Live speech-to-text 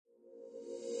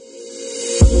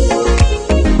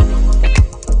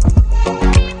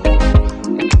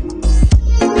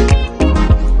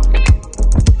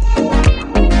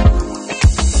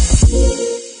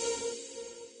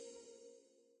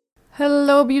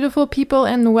Hello, beautiful people,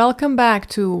 and welcome back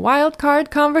to Wildcard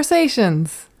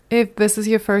Conversations. If this is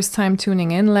your first time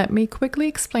tuning in, let me quickly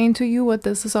explain to you what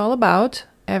this is all about.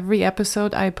 Every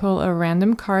episode, I pull a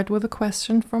random card with a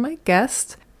question for my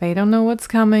guest. They don't know what's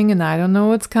coming, and I don't know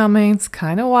what's coming. It's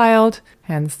kind of wild,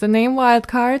 hence the name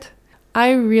Wildcard.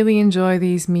 I really enjoy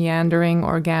these meandering,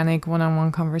 organic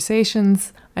one-on-one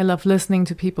conversations. I love listening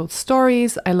to people's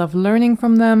stories. I love learning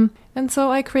from them. And so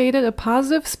I created a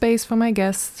positive space for my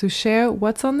guests to share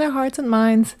what's on their hearts and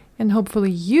minds. And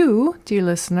hopefully you, dear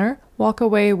listener, walk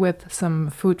away with some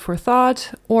food for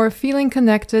thought or feeling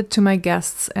connected to my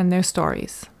guests and their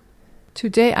stories.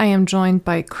 Today I am joined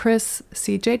by Chris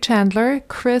C.J. Chandler.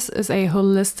 Chris is a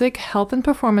holistic health and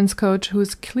performance coach who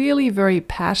is clearly very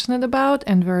passionate about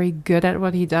and very good at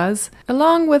what he does.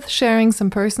 Along with sharing some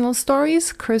personal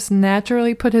stories, Chris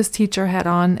naturally put his teacher hat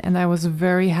on, and I was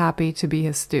very happy to be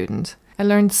his student. I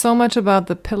learned so much about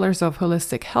the pillars of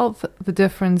holistic health, the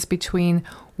difference between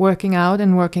working out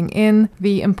and working in,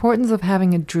 the importance of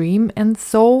having a dream, and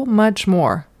so much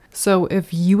more. So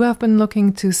if you have been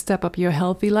looking to step up your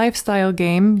healthy lifestyle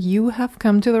game, you have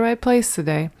come to the right place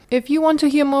today. If you want to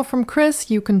hear more from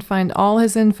Chris, you can find all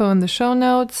his info in the show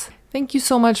notes. Thank you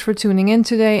so much for tuning in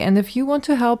today. And if you want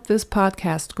to help this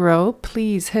podcast grow,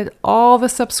 please hit all the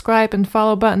subscribe and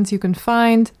follow buttons you can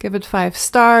find. Give it 5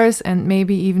 stars and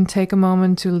maybe even take a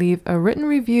moment to leave a written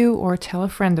review or tell a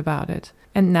friend about it.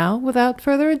 And now, without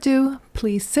further ado,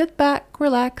 please sit back,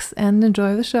 relax, and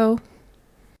enjoy the show.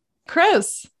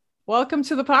 Chris, welcome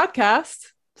to the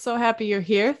podcast. So happy you're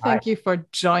here. Thank you for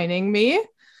joining me.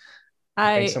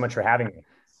 Thanks so much for having me.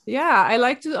 Yeah, I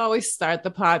like to always start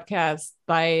the podcast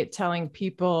by telling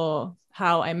people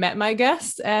how I met my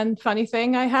guest. And funny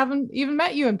thing, I haven't even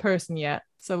met you in person yet.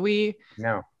 So we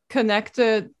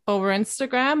connected over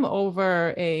Instagram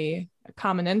over a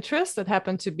common interest that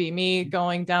happened to be me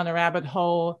going down a rabbit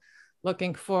hole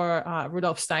looking for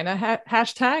Rudolf Steiner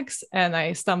hashtags. And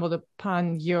I stumbled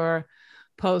upon your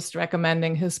post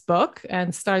recommending his book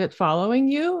and started following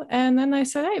you. And then I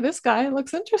said, hey, this guy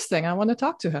looks interesting. I want to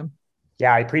talk to him.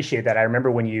 Yeah, I appreciate that. I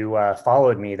remember when you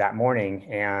followed me that morning,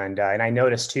 and I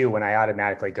noticed too when I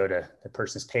automatically go to the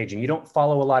person's page, and you don't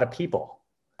follow a lot of people.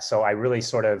 So I really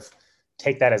sort of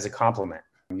take that as a compliment.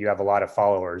 You have a lot of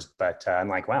followers, but I'm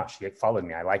like, wow, she followed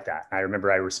me. I like that. I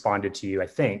remember I responded to you, I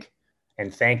think,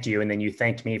 and thanked you. And then you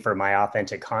thanked me for my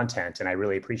authentic content. And I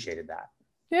really appreciated that.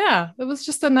 Yeah, it was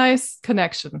just a nice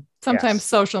connection. Sometimes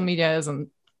social media isn't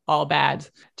all bad.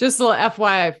 Just a little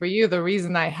FYI for you, the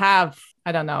reason I have,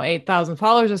 8,000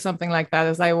 followers or something like that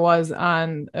is I was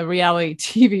on a reality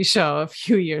TV show a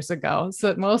few years ago. So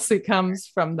it mostly comes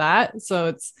from that.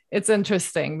 So it's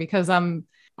interesting because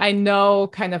I know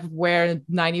kind of where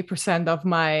 90% of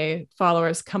my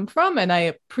followers come from, and I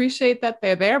appreciate that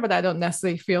they're there, but I don't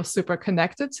necessarily feel super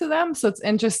connected to them. So it's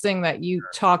interesting that you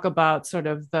talk about sort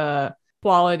of the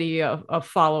quality of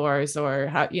followers, or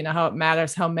how it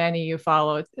matters how many you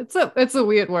follow. It's a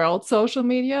weird world, social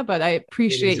media, but I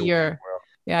appreciate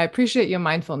I appreciate your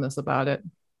mindfulness about it.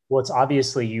 Well, it's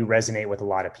obviously you resonate with a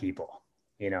lot of people,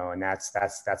 and that's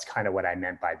kind of what I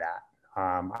meant by that.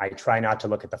 I try not to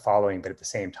look at the following, but at the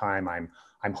same time,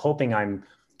 I'm hoping I'm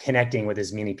connecting with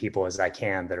as many people as I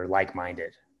can that are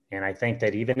like-minded. And I think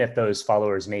that even if those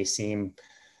followers may seem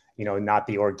not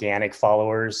the organic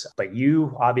followers, but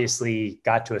you obviously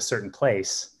got to a certain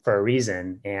place for a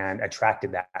reason and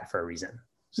attracted that for a reason.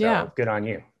 So good on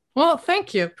you. Well,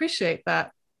 thank you. Appreciate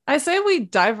that. I say we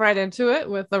dive right into it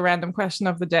with the random question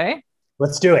of the day.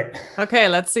 Let's do it. Okay,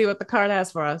 let's see what the card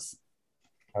has for us.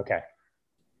 Okay.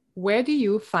 Where do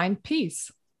you find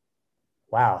peace?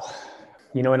 Wow.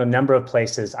 In a number of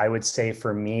places, I would say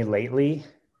for me lately,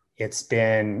 it's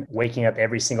been waking up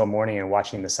every single morning and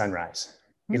watching the sunrise.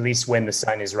 At least when the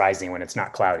sun is rising, when it's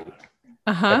not cloudy.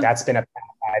 But that's been a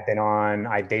path I've been on.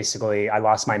 I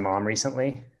lost my mom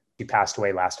recently. She passed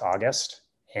away last August.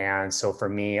 And so for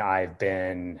me, I've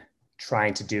been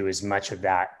trying to do as much of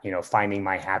that, finding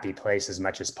my happy place as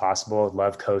much as possible,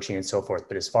 love coaching and so forth.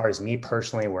 But as far as me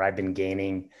personally, where I've been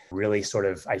gaining really sort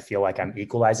of, I feel like I'm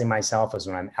equalizing myself is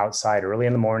when I'm outside early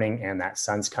in the morning and that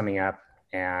sun's coming up.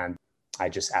 And I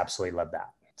just absolutely love that.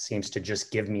 It seems to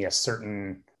just give me a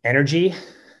certain energy,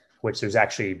 which there's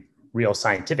actually real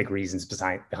scientific reasons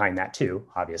behind that too,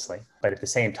 obviously. But at the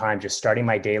same time, just starting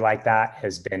my day like that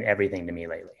has been everything to me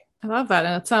lately. I love that.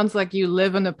 And it sounds like you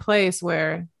live in a place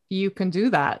where you can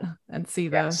do that and see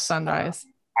the sunrise.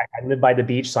 I live by the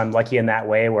beach, so I'm lucky in that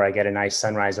way where I get a nice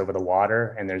sunrise over the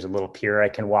water and there's a little pier I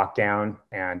can walk down.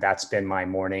 And that's been my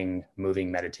morning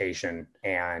moving meditation.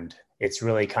 And it's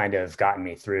really kind of gotten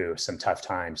me through some tough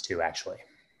times too, actually.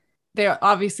 there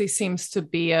obviously seems to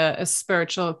be a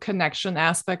spiritual connection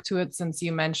aspect to it, since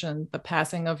you mentioned the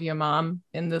passing of your mom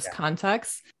in this Yeah.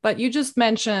 context. But you just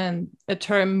mentioned a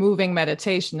term, moving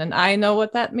meditation, and I know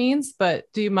what that means, but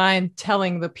do you mind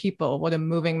telling the people what a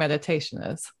moving meditation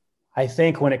is? I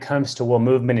think when it comes to, well,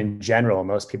 movement in general,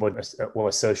 most people will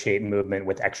associate movement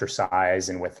with exercise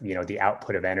and with, the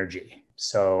output of energy.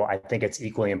 So I think it's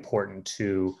equally important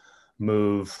to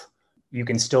move. You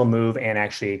can still move and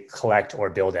actually collect or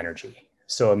build energy.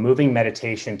 So a moving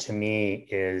meditation to me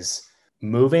is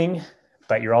moving,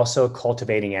 but you're also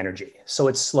cultivating energy. So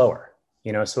it's slower,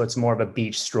 so it's more of a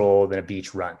beach stroll than a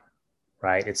beach run,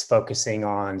 right? It's focusing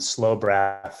on slow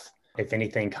breath, if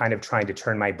anything, kind of trying to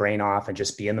turn my brain off and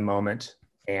just be in the moment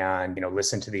and,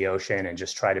 listen to the ocean and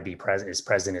just try to be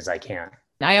present as I can.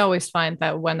 I always find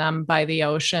that when I'm by the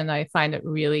ocean, I find it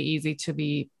really easy to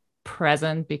be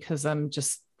present because I'm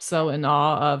just so in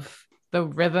awe of the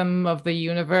rhythm of the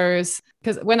universe.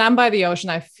 Because when I'm by the ocean,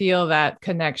 I feel that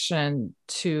connection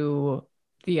to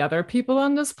the other people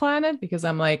on this planet, because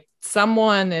I'm like,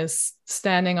 someone is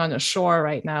standing on a shore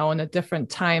right now in a different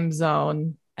time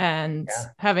zone and Yeah.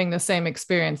 having the same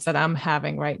experience that I'm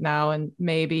having right now, and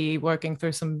maybe working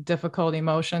through some difficult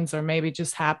emotions, or maybe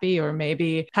just happy, or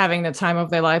maybe having the time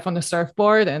of their life on the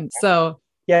surfboard. And so,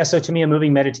 Yeah. So to me, a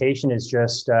moving meditation is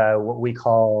just what we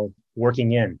call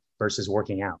working in versus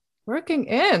working out. working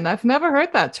in, I've never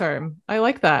heard that term. I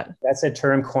like that. That's a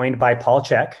term coined by Paul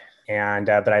Chek, and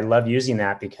but I love using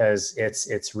that because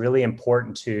it's really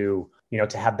important to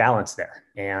to have balance there.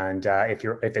 And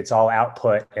if it's all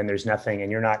output and there's nothing,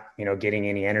 and you're not getting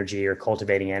any energy or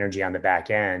cultivating energy on the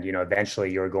back end,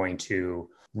 eventually you're going to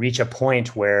reach a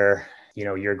point where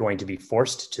you're going to be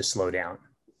forced to slow down.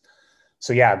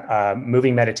 So yeah,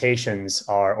 moving meditations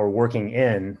or working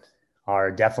in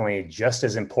are definitely just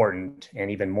as important, and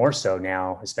even more so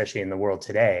now, especially in the world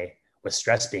today with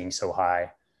stress being so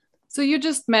high. So you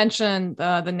just mentioned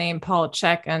the name Paul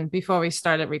Chek, and before we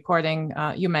started recording,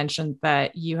 you mentioned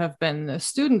that you have been a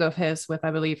student of his with,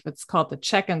 I believe it's called the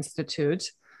Chek Institute.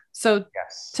 So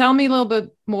Yes. tell me a little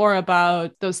bit more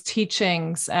about those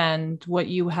teachings and what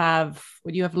you have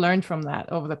learned from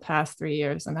that over the past 3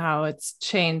 years, and how it's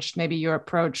changed maybe your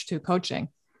approach to coaching.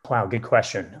 Wow, good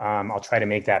question. I'll try to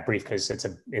make that brief because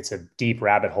it's a deep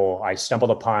rabbit hole. I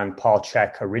stumbled upon Paul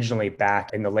Chek originally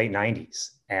back in the late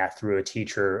 '90s through a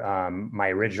teacher, my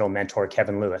original mentor,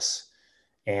 Kevin Lewis.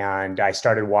 And I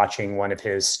started watching one of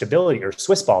his stability or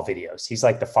Swiss ball videos. He's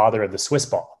like the father of the Swiss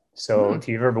ball. So Hmm. if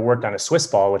you've ever worked on a Swiss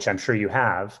ball, which I'm sure you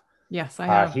have, Yes, I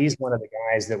have. he's one of the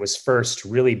guys that was first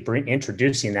really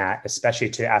introducing that, especially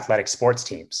to athletic sports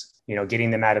teams,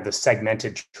 getting them out of the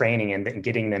segmented training and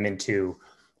getting them into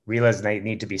realizing they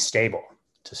need to be stable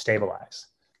to stabilize.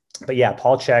 But yeah,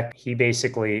 Paul Chek, he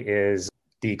basically is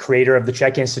the creator of the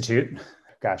Chek Institute.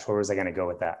 Gosh, where was I going to go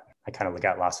with that? I kind of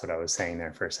got lost what I was saying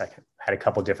there for a second. I had a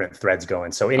couple different threads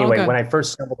going. So All anyway, when good. I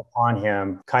first stumbled upon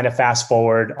him, kind of fast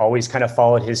forward, always kind of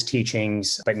followed his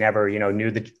teachings, but never,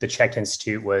 knew that the Chek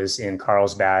Institute was in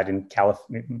Carlsbad in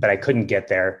California, but I couldn't get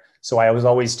there. So I was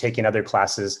always taking other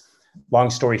classes. Long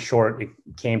story short, it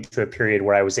came to a period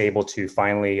where I was able to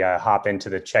finally hop into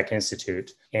the Chek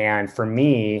Institute. And for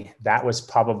me, that was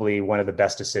probably one of the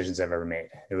best decisions I've ever made.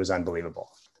 It was unbelievable.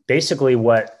 Basically,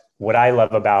 what I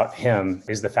love about him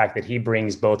is the fact that he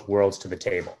brings both worlds to the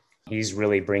table. He's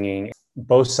really bringing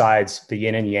both sides, the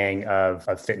yin and yang of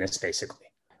fitness, basically.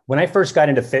 When I first got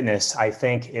into fitness, I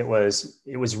think it was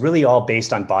really all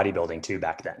based on bodybuilding too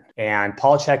back then. And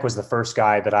Paul Chek was the first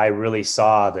guy that I really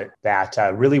saw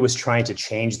that really was trying to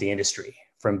change the industry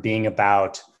from being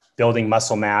about building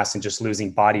muscle mass and just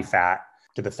losing body fat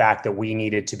to the fact that we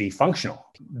needed to be functional.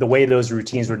 The way those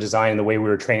routines were designed, the way we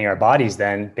were training our bodies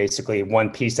then, basically one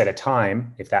piece at a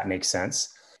time, if that makes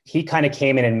sense. He kind of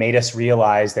came in and made us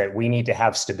realize that we need to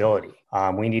have stability.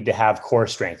 We need to have core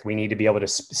strength. We need to be able to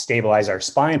stabilize our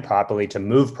spine properly to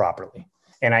move properly.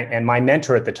 And my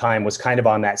mentor at the time was kind of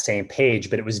on that same page,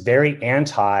 but it was very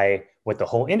anti what the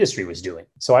whole industry was doing.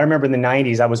 So I remember in the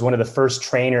 90s, I was one of the first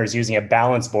trainers using a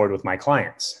balance board with my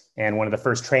clients, and one of the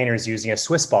first trainers using a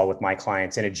Swiss ball with my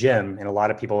clients in a gym. And a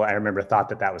lot of people, I remember, thought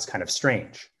that was kind of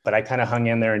strange, but I kind of hung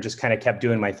in there and just kind of kept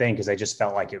doing my thing because I just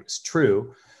felt like it was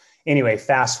true. Anyway,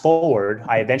 fast forward,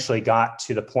 I eventually got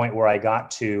to the point where I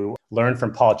got to learn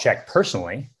from Paul Chek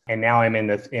personally. And now I'm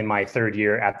in my third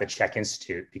year at the Chek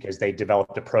Institute because they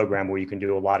developed a program where you can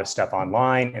do a lot of stuff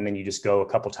online. And then you just go a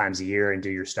couple times a year and do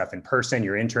your stuff in person,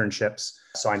 your internships.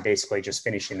 So I'm basically just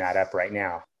finishing that up right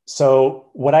now. So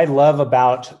what I love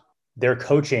about their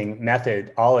coaching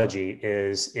methodology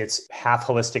is it's half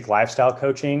holistic lifestyle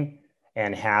coaching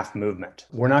and half movement.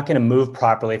 We're not going to move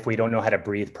properly if we don't know how to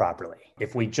breathe properly.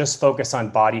 If we just focus on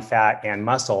body fat and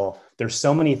muscle, there's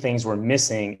so many things we're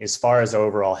missing as far as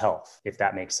overall health, if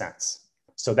that makes sense.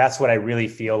 So that's what I really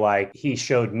feel like he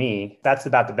showed me. That's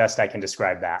about the best I can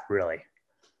describe that, really.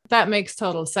 That makes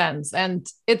total sense. And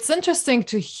it's interesting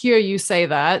to hear you say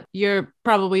that. You're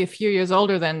probably a few years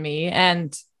older than me.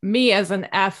 And me as an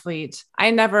athlete,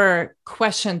 I never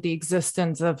questioned the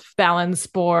existence of balance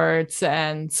sports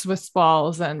and Swiss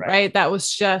balls. And right, that was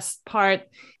just part,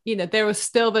 there was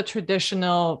still the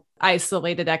traditional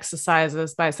isolated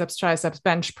exercises, biceps, triceps,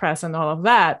 bench press, and all of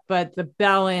that. But the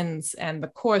balance and the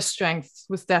core strength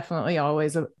was definitely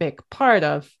always a big part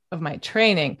of my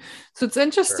training. So it's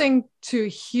interesting to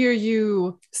hear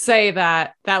you say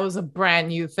that that was a brand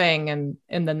new thing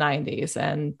in the 90s.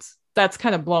 And that's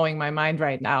kind of blowing my mind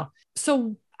right now.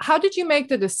 So how did you make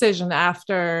the decision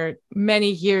after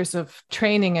many years of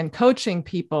training and coaching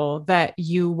people that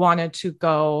you wanted to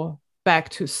go back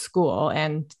to school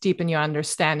and deepen your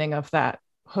understanding of that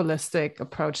holistic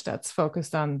approach that's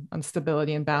focused on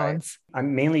stability and balance? Right.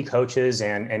 I'm mainly coaches,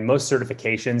 and most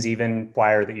certifications even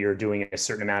require that you're doing a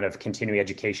certain amount of continuing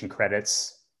education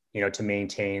credits, to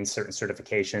maintain certain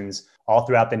certifications. All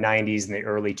throughout the 90s and the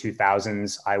early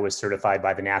 2000s, I was certified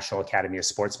by the National Academy of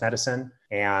Sports Medicine.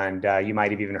 And you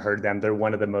might have even heard them. They're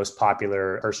one of the most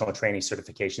popular personal training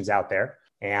certifications out there,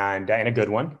 and a good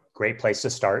one. Great place to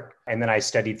start. And then I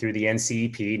studied through the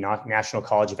NCEP, National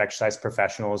College of Exercise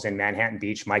Professionals in Manhattan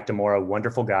Beach. Mike DeMora,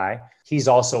 wonderful guy. He's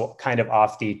also kind of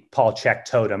off the Paul Chek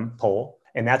totem pole.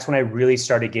 And that's when I really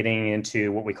started getting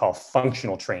into what we call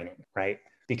functional training, right?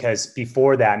 Because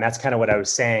before that, and that's kind of what I was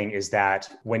saying, is that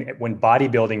when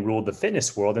bodybuilding ruled the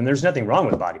fitness world, and there's nothing wrong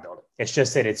with bodybuilding. It's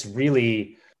just that it's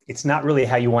not really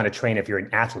how you want to train if you're an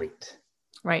athlete,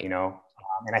 right?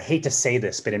 And I hate to say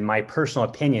this, but in my personal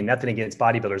opinion, nothing against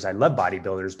bodybuilders. I love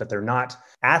bodybuilders, but they're not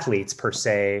athletes per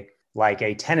se, like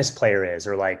a tennis player is,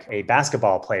 or like a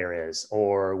basketball player is,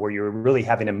 or where you're really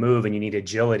having to move and you need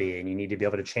agility and you need to be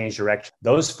able to change direction.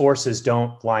 Those forces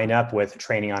don't line up with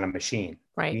training on a machine.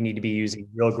 Right. You need to be using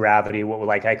real gravity,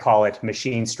 I call it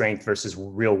machine strength versus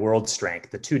real world strength.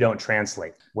 The two don't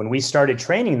translate. When we started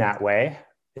training that way,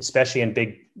 especially in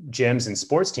big gyms and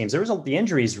sports teams, the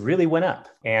injuries really went up.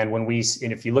 And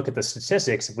if you look at the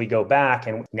statistics, if we go back,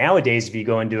 and nowadays, if you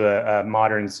go into a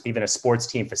modern, even a sports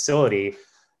team facility,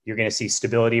 you're going to see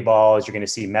stability balls, you're going to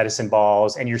see medicine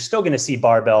balls, and you're still going to see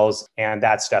barbells and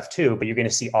that stuff too, but you're going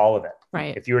to see all of it.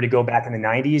 Right. If you were to go back in the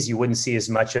 90s, you wouldn't see as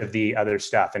much of the other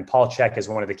stuff. And Paul Chek is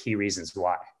one of the key reasons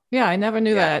why. Yeah, I never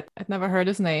knew that. I'd never heard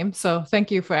his name. So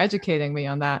thank you for educating me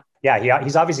on that. Yeah,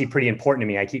 he's obviously pretty important to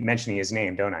me. I keep mentioning his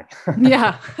name, don't I?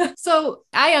 Yeah. So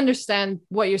I understand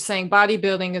what you're saying.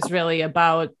 Bodybuilding is really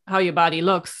about how your body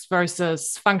looks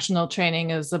versus functional training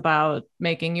is about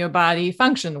making your body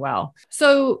function well.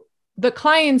 So the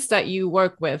clients that you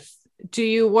work with, do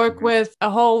you work with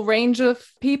a whole range of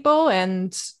people?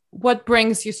 And what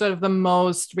brings you sort of the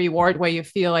most reward, where you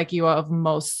feel like you are of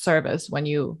most service when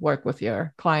you work with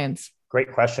your clients?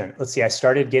 Great question. Let's see.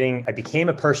 I became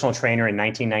a personal trainer in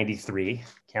 1993.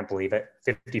 Can't believe it.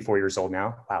 54 years old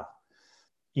now. Wow.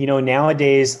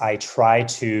 Nowadays I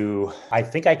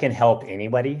think I can help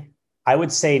anybody. I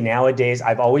would say nowadays,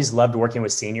 I've always loved working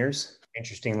with seniors,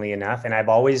 interestingly enough. And I've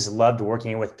always loved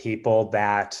working with people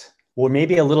that were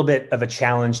maybe a little bit of a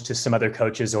challenge to some other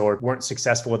coaches, or weren't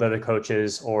successful with other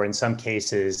coaches, or in some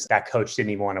cases that coach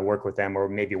didn't even want to work with them, or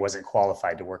maybe wasn't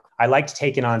qualified to work. I liked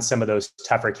taking on some of those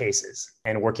tougher cases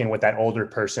and working with that older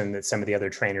person that some of the other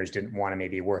trainers didn't want to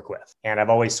maybe work with. And I've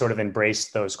always sort of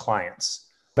embraced those clients.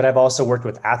 But I've also worked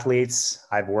with athletes.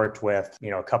 I've worked with,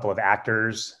 a couple of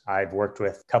actors. I've worked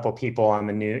with a couple people on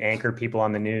the news, anchor people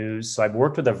on the news. So I've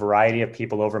worked with a variety of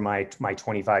people over my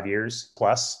 25 years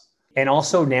plus. And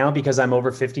also now, because I'm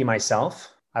over 50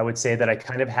 myself, I would say that I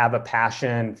kind of have a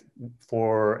passion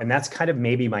for, and that's kind of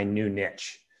maybe my new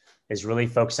niche, is really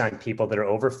focus on people that are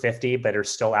over 50, but are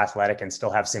still athletic and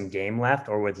still have some game left,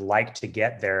 or would like to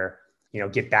get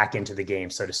back into the game,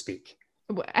 so to speak.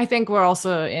 I think we're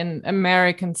also in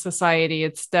American society.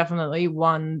 It's definitely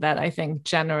one that I think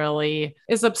generally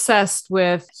is obsessed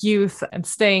with youth and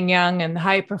staying young and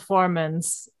high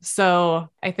performance. So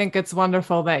I think it's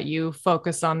wonderful that you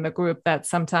focus on the group that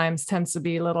sometimes tends to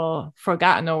be a little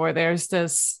forgotten, or where there's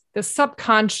this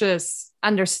subconscious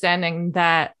understanding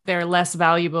that they're less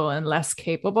valuable and less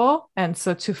capable. And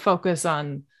so to focus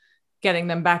on getting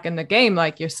them back in the game,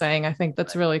 like you're saying, I think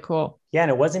that's really cool. Yeah. And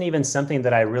it wasn't even something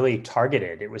that I really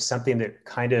targeted. It was something that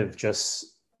kind of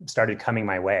just started coming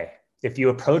my way. If you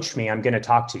approach me, I'm going to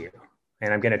talk to you.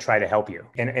 and I'm going to try to help you.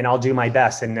 And I'll do my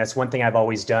best. And that's one thing I've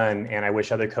always done. And I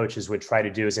wish other coaches would try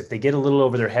to do is if they get a little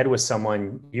over their head with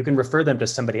someone, you can refer them to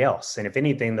somebody else. And if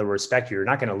anything, they'll respect you. You're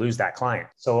not going to lose that client.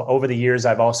 So over the years,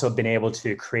 I've also been able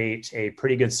to create a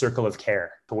pretty good circle of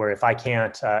care to where if I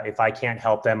can't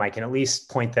help them, I can at least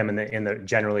point them in the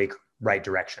generally right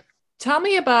direction. Tell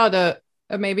me about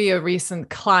maybe a recent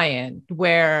client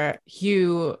where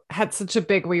you had such a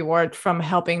big reward from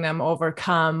helping them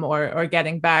overcome or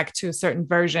getting back to a certain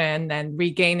version and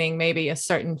regaining maybe a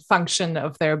certain function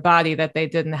of their body that they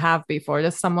didn't have before.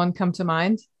 Does someone come to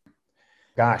mind?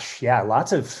 Gosh, yeah,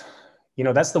 lots of,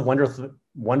 that's the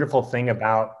wonderful thing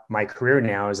about my career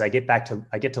now is I get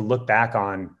to look back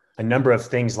on a number of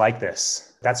things like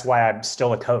this. That's why I'm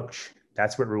still a coach.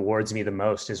 That's what rewards me the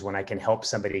most is when I can help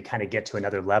somebody kind of get to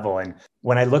another level. And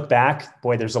when I look back,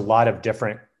 boy, there's a lot of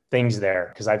different things there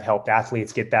because I've helped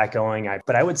athletes get back going.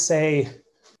 But I would say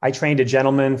I trained a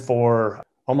gentleman for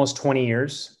almost 20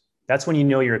 years. That's when you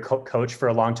know you're a coach for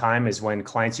a long time is when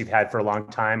clients you've had for a long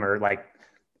time are like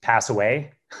pass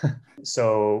away.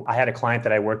 So I had a client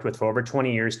that I worked with for over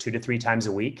 20 years, 2 to 3 times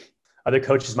a week. Other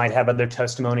coaches might have other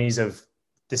testimonies of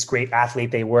this great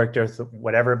athlete they worked with,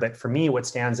 whatever. But for me, what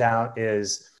stands out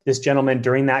is this gentleman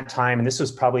during that time, and this was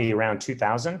probably around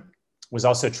 2000, was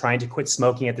also trying to quit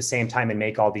smoking at the same time and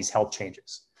make all these health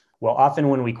changes. Well, often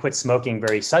when we quit smoking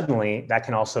very suddenly, that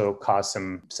can also cause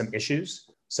some issues.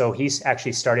 So he's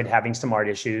actually started having some heart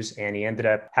issues and he ended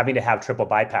up having to have triple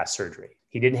bypass surgery.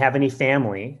 He didn't have any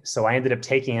family, so I ended up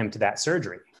taking him to that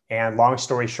surgery. And long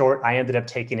story short, I ended up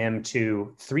taking him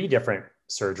to 3 different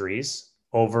surgeries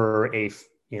over a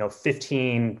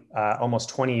 15, almost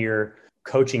 20-year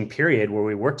coaching period where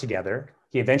we worked together.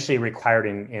 He eventually retired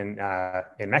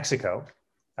in Mexico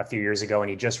a few years ago, and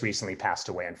he just recently passed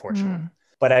away, unfortunately.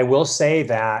 But I will say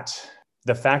that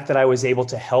the fact that I was able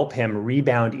to help him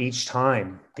rebound each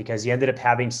time, because he ended up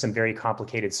having some very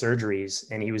complicated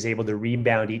surgeries, and he was able to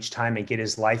rebound each time and get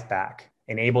his life back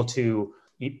and able to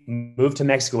move to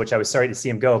Mexico, which I was sorry to see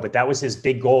him go, but that was his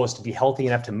big goal, is to be healthy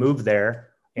enough to move there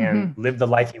and live the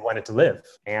life he wanted to live.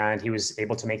 And he was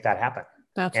able to make that happen.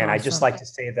 That's awesome. I just like to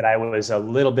say that I was a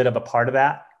little bit of a part of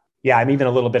that. Yeah, I'm even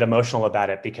a little bit emotional about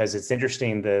it because it's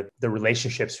interesting the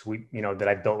relationships that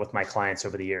I've built with my clients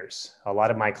over the years. A lot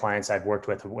of my clients I've worked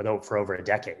with for over a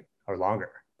decade or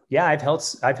longer. Yeah, I've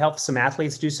helped some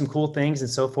athletes do some cool things and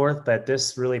so forth, but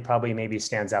this really probably maybe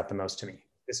stands out the most to me.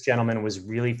 This gentleman was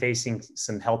really facing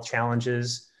some health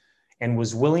challenges and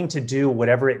was willing to do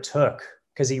whatever it took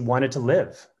because he wanted to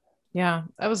live. Yeah,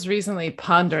 I was recently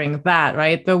pondering that,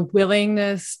 right? The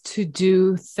willingness to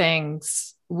do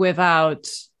things without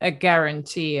a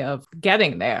guarantee of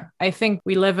getting there. I think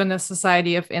we live in a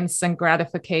society of instant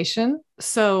gratification.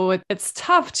 So it's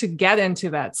tough to get into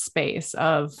that space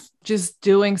of just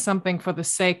doing something for the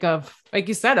sake of, like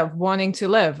you said, of wanting to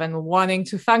live and wanting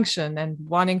to function and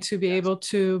wanting to be able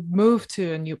to move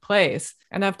to a new place.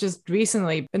 And I've just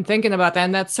recently been thinking about that.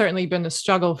 And that's certainly been a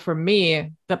struggle for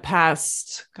me the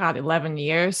past, 11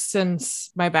 years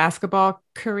since my basketball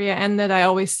career ended. I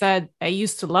always said I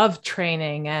used to love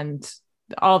training and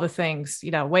all the things,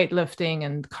 weightlifting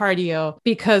and cardio,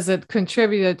 because it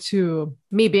contributed to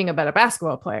me being a better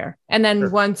basketball player. And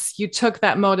then once you took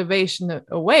that motivation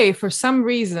away, for some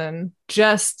reason,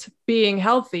 just being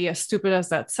healthy, as stupid as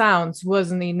that sounds,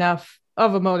 wasn't enough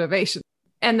of a motivation.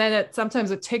 And then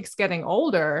sometimes it takes getting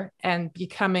older and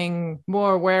becoming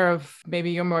more aware of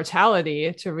maybe your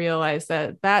mortality to realize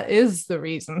that that is the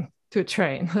reason to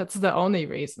train. That's the only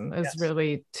reason, is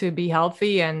really to be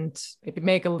healthy and maybe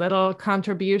make a little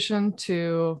contribution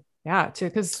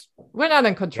because we're not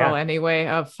in control anyway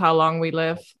of how long we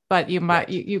live, but you might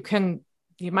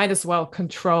as well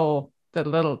control the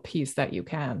little piece that you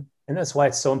can. And that's why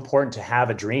it's so important to have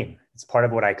a dream. It's part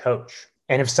of what I coach.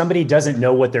 And if somebody doesn't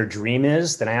know what their dream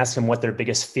is, then I ask them what their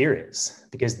biggest fear is,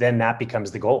 because then that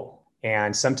becomes the goal.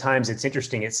 And sometimes it's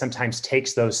interesting. It sometimes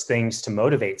takes those things to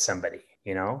motivate somebody.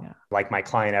 Like my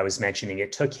client I was mentioning,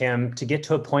 it took him to get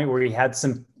to a point where he had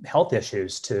some health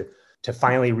issues to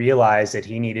finally realize that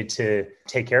he needed to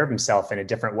take care of himself in a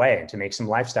different way and to make some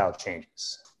lifestyle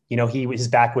changes. His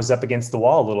back was up against the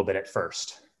wall a little bit at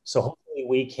first. So hopefully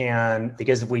we can,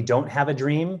 because if we don't have a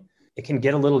dream, it can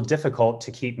get a little difficult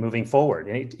to keep moving forward.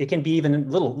 And it can be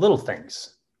even little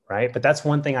things, right? But that's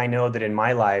one thing I know that in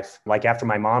my life, like after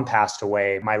my mom passed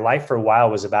away, my life for a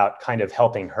while was about kind of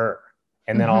helping her.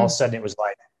 And then all of a sudden it was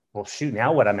like, well, shoot,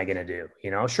 now what am I going to do?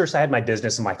 Sure. So I had my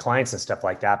business and my clients and stuff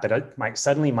like that, but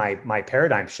suddenly my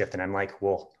paradigm shifted. And I'm like,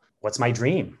 well, what's my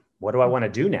dream? What do I want to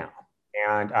do now?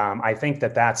 And I think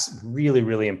that that's really,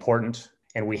 really important.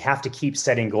 And we have to keep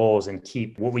setting goals and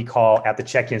keep what we call at the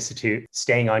Czech Institute,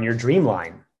 staying on your dream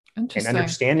line and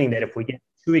understanding that if we get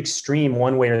too extreme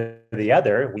one way or the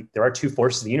other, there are two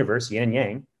forces of the universe, yin and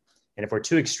yang. And if we're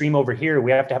too extreme over here,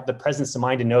 we have to have the presence of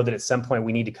mind to know that at some point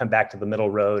we need to come back to the middle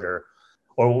road, or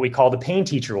what we call the pain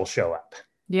teacher will show up.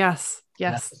 Yes.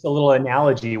 That's a little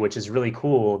analogy, which is really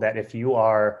cool, that if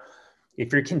you're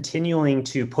continuing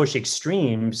to push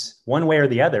extremes one way or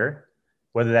the other,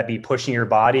 whether that be pushing your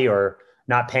body or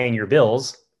not paying your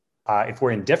bills, if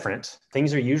we're indifferent,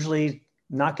 things are usually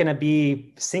not going to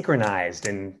be synchronized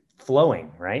and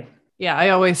flowing, right? Yeah, I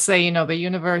always say, the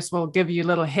universe will give you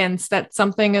little hints that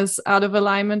something is out of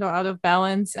alignment or out of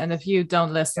balance. And if you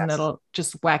don't listen, it'll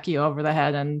just whack you over the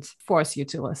head and force you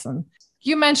to listen.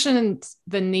 You mentioned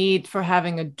the need for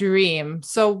having a dream.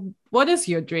 So what is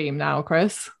your dream now,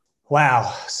 Chris?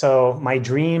 Wow. So my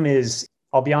dream is,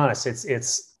 I'll be honest,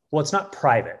 it's not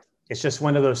private. It's just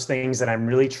one of those things that I'm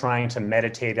really trying to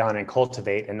meditate on and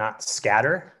cultivate and not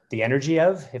scatter the energy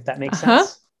of, if that makes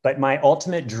sense. But my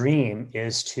ultimate dream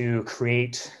is to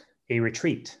create a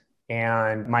retreat.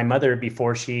 And my mother,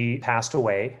 before she passed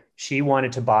away, she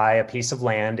wanted to buy a piece of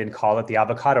land and call it the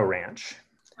Avocado Ranch.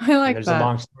 I like there's that.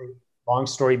 a long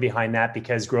story behind that,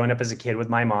 because growing up as a kid with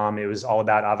my mom, it was all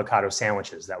about avocado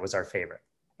sandwiches. That was our favorite.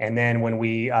 And then when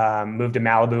we moved to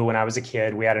Malibu when I was a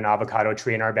kid, we had an avocado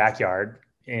tree in our backyard.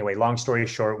 Anyway, long story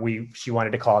short, she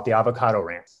wanted to call it the Avocado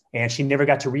Ranch. And she never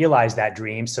got to realize that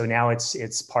dream. So now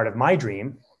it's part of my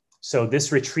dream. So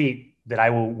this retreat that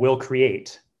I will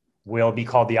create will be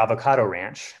called the Avocado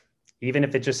Ranch, even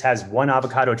if it just has one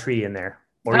avocado tree in there,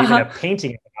 or even a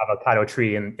painting of an avocado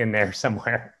tree in there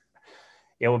somewhere.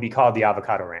 It will be called the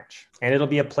Avocado Ranch. And it'll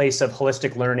be a place of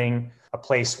holistic learning, a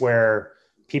place where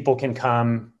people can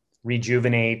come,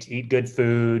 rejuvenate, eat good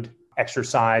food,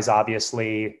 exercise,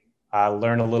 obviously,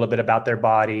 learn a little bit about their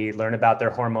body, learn about their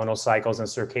hormonal cycles and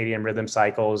circadian rhythm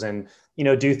cycles, and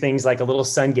do things like a little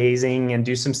sun gazing and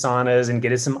do some saunas and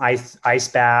get in some ice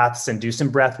baths and do some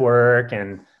breath work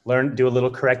and do a little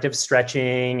corrective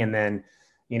stretching. And then,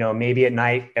 maybe at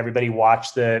night, everybody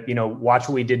watch what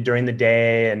we did during the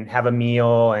day and have a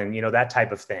meal and, that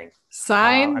type of thing.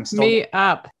 Sign me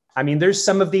up. I mean, there's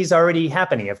some of these already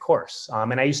happening, of course.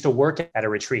 And I used to work at a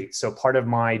retreat. So part of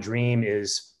my dream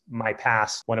is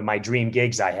one of my dream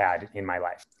gigs I had in my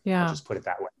life. Yeah. I'll just put it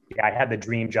that way. Yeah, I had the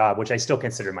dream job, which I still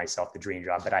consider myself the dream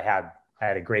job, but I had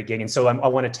a great gig. And so I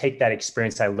want to take that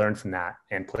experience I learned from that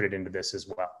and put it into this as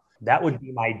well. That would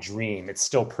be my dream. It's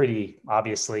still pretty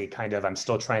obviously I'm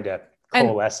still trying to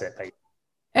coalesce it.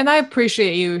 And I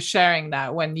appreciate you sharing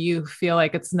that when you feel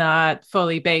like it's not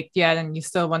fully baked yet and you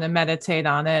still want to meditate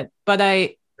on it. But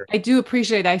I do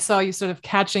appreciate, I saw you sort of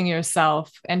catching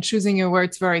yourself and choosing your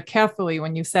words very carefully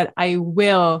when you said, I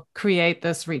will create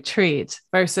this retreat,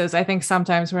 versus I think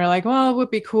sometimes we're like, well, it would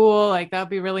be cool. Like that'd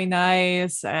be really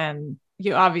nice. And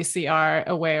you obviously are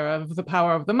aware of the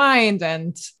power of the mind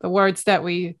and the words that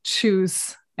we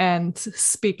choose and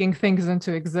speaking things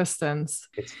into existence.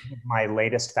 It's my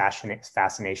latest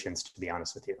fascinations, to be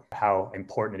honest with you, how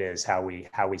important it is, how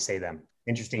we say them.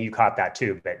 Interesting. You caught that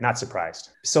too, but not surprised.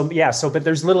 But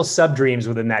there's little sub dreams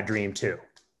within that dream too,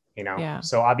 Yeah.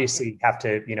 So obviously you have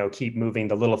to, keep moving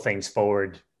the little things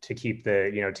forward to keep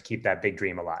to keep that big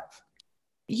dream alive.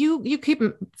 You keep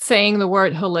saying the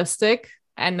word holistic,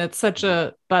 and it's such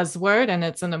a buzzword and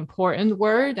it's an important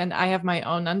word. And I have my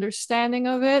own understanding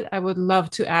of it. I would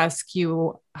love to ask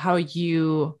you how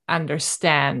you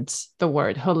understand the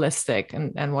word holistic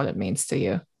and what it means to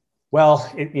you.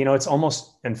 Well, it's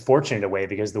almost unfortunate in a way,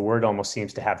 because the word almost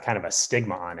seems to have kind of a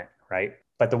stigma on it, right?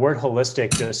 But the word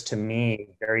holistic, just to me,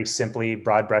 very simply,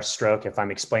 broad brush stroke, if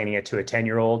I'm explaining it to a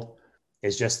 10-year-old,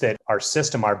 is just that our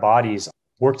system, our bodies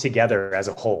work together as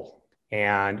a whole.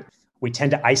 And we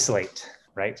tend to isolate,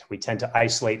 right? We tend to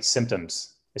isolate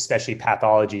symptoms, especially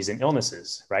pathologies and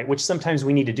illnesses, right? Which sometimes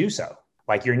we need to do so,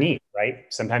 like your knee, right?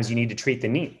 Sometimes you need to treat the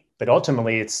knee, but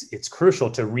ultimately it's crucial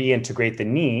to reintegrate the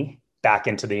knee back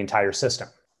into the entire system.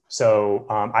 So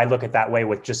I look at that way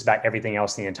with just about everything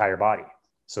else in the entire body.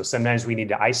 So sometimes we need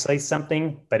to isolate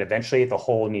something, but eventually the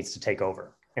whole needs to take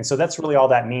over. And so that's really all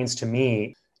that means to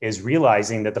me, is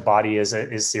realizing that the body is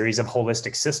a series of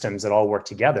holistic systems that all work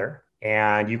together.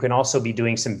 And you can also be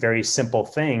doing some very simple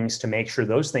things to make sure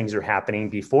those things are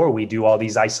happening before we do all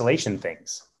these isolation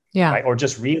things. Yeah. Right? Or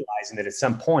just realizing that at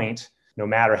some point, no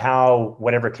matter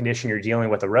whatever condition you're dealing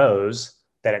with arose,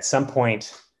 that at some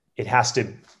point it has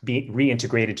to be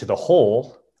reintegrated to the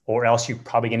whole, or else you're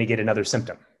probably going to get another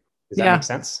symptom. Does that make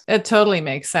sense? It totally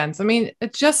makes sense. I mean,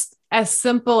 it just as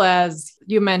simple as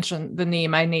you mentioned the knee,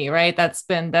 my knee, right? That's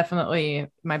been definitely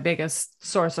my biggest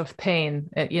source of pain,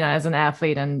 as an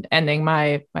athlete and ending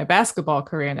my basketball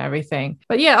career and everything.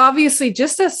 But yeah, obviously,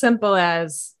 just as simple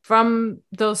as from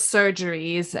those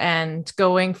surgeries and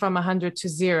going from 100 to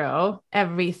 0,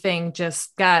 everything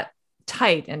just got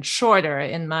tight and shorter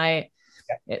in my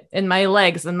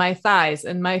legs and my thighs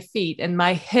and my feet and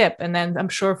my hip. And then I'm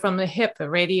sure from the hip, it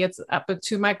radiates up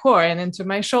into my core and into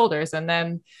my shoulders. And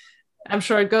then I'm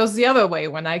sure it goes the other way.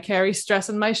 When I carry stress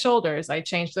in my shoulders, I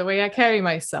change the way I carry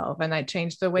myself and I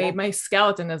change the way my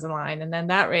skeleton is aligned. And then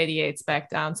that radiates back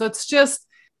down. So it's just,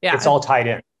 it's all tied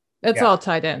in. It's all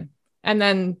tied in. And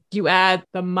then you add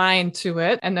the mind to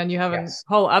it. And then you have a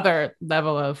whole other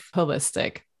level of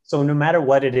holistic. So no matter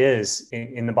what it is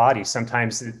in the body,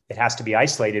 sometimes it has to be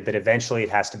isolated, but eventually it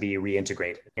has to be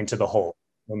reintegrated into the whole,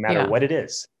 no matter what it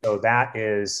is. So that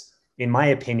is, in my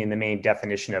opinion, the main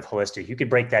definition of holistic. You could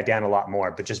break that down a lot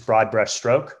more, but just broad brush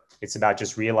stroke, it's about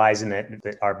just realizing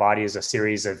that our body is a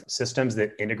series of systems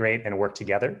that integrate and work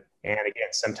together. And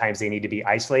again, sometimes they need to be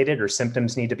isolated or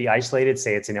symptoms need to be isolated,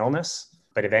 say it's an illness,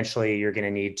 but eventually you're going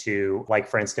to need to, like,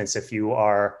 for instance, if you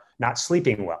are not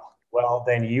sleeping well,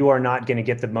 then you are not going to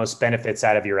get the most benefits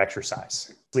out of your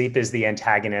exercise. Sleep is the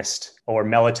antagonist, or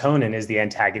melatonin is the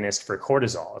antagonist for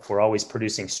cortisol. If we're always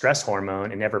producing stress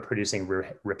hormone and never producing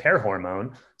repair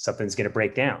hormone, something's going to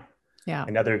break down. Yeah.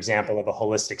 Another example of a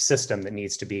holistic system that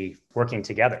needs to be working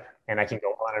together. And I can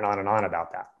go on and on and on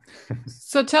about that.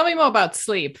 So tell me more about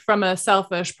sleep from a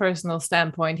selfish personal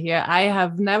standpoint here. I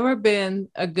have never been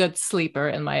a good sleeper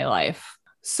in my life.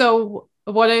 So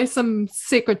what are some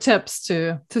secret tips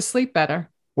to sleep better?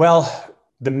 Well,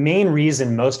 the main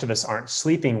reason most of us aren't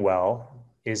sleeping well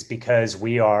is because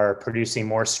we are producing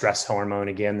more stress hormone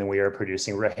again than we are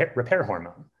producing repair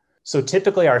hormone. So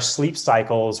typically our sleep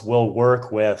cycles will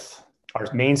work with our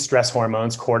main stress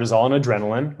hormones, cortisol and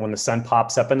adrenaline. When the sun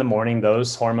pops up in the morning,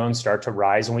 those hormones start to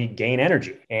rise and we gain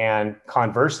energy. And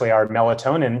conversely, our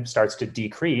melatonin starts to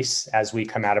decrease as we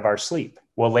come out of our sleep.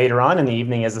 Well, later on in the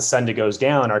evening, as the sun goes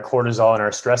down, our cortisol and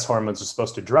our stress hormones are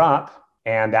supposed to drop.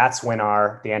 And that's when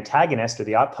the antagonist or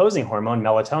the opposing hormone,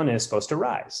 melatonin, is supposed to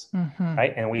rise,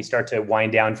 right? And we start to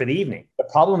wind down for the evening. The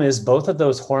problem is both of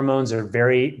those hormones are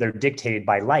they're dictated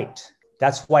by light.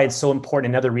 That's why it's so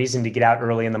important. Another reason to get out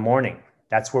early in the morning.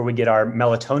 That's where we get our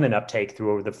melatonin uptake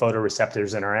through the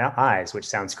photoreceptors in our eyes, which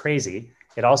sounds crazy.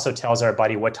 It also tells our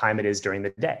body what time it is during the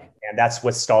day. And that's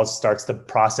what starts the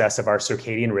process of our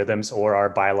circadian rhythms or our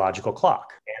biological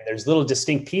clock. And there's little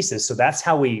distinct pieces. So that's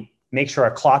how we make sure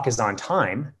our clock is on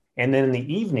time. And then in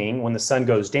the evening, when the sun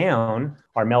goes down,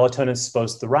 our melatonin is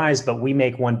supposed to rise, but we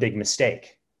make one big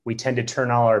mistake. We tend to turn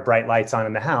all our bright lights on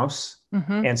in the house.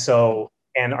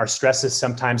 And our stress is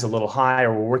sometimes a little high,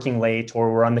 or we're working late,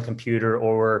 or we're on the computer,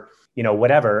 or we're,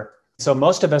 whatever. So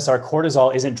most of us, our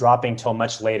cortisol isn't dropping till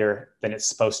much later than it's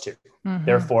supposed to.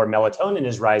 Therefore, melatonin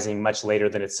is rising much later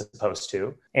than it's supposed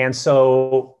to. And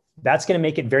so that's going to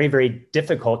make it very, very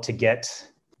difficult to get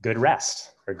good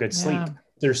rest or good sleep.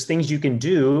 There's things you can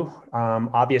do.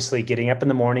 Obviously, getting up in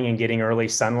the morning and getting early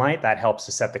sunlight, that helps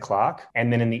to set the clock.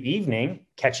 And then in the evening,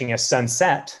 catching a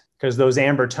sunset, because those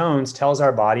amber tones tells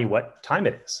our body what time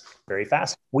it is very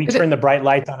fast. We turn the bright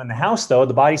lights on in the house, though,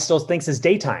 the body still thinks it's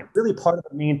daytime. Really, part of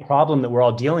the main problem that we're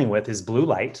all dealing with is blue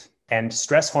light and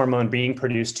stress hormone being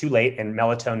produced too late and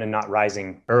melatonin not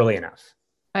rising early enough.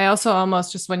 I also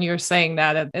almost just, when you're saying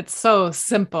that, it's so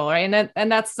simple, right? And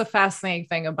that's the fascinating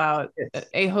thing about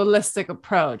a holistic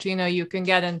approach. You can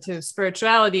get into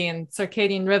spirituality and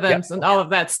circadian rhythms and all of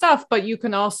that stuff, but you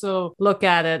can also look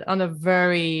at it on a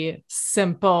very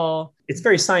simple, it's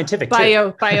very scientific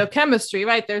biochemistry,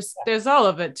 right? There's all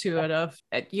of it to it, of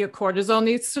your cortisol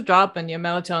needs to drop and your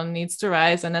melatonin needs to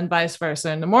rise, and then vice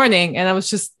versa in the morning. And I was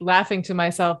just laughing to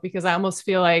myself because I almost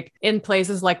feel like in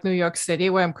places like New York City,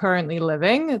 where I'm currently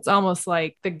living, it's almost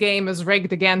like the game is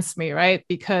rigged against me, right?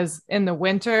 Because in the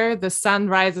winter, the sun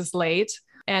rises late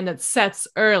and it sets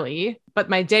early, but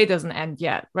my day doesn't end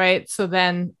yet, right? So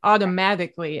then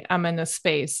automatically I'm in a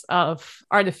space of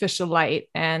artificial light,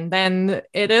 and then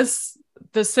it is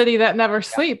the city that never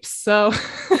sleeps. So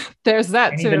there's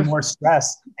that too. Even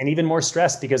more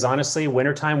stress, because honestly,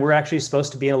 wintertime, we're actually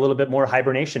supposed to be in a little bit more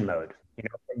hibernation mode.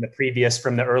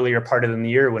 From the earlier part of the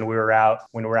year when we were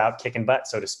out kicking butt,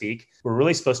 so to speak. We're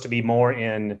really supposed to be more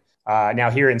in,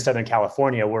 now here in Southern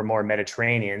California, we're more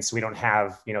Mediterranean. So we don't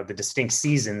have, the distinct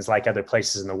seasons like other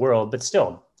places in the world, but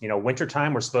still,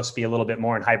 wintertime, we're supposed to be a little bit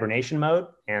more in hibernation mode,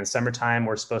 and summertime,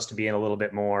 we're supposed to be in a little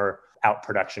bit more out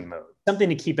production mode. something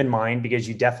to keep in mind because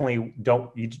you definitely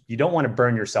don't want to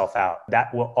burn yourself out.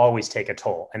 That will always take a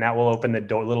toll, and that will open the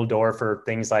little door for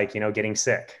things like, getting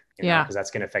sick, because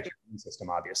that's going to affect your immune system,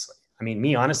 obviously. I mean,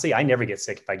 me, honestly, I never get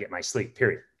sick if I get my sleep,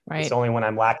 period. Right. It's only when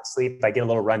I'm lacking sleep, I get a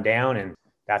little run down, and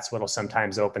that's what'll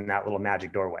sometimes open that little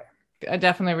magic doorway. I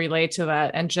definitely relate to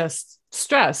that. And just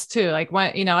stress too. Like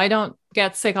when, I don't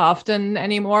get sick often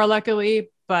anymore,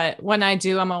 luckily, but when I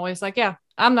do, I'm always like, yeah,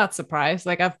 I'm not surprised.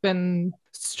 Like I've been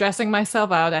stressing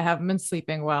myself out. I haven't been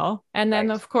sleeping well. And then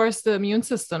of course the immune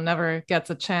system never gets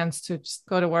a chance to just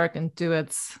go to work and do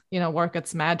its, work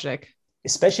its magic.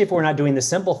 Especially if we're not doing the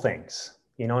simple things,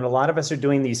 and a lot of us are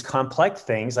doing these complex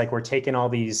things, like we're taking all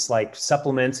these like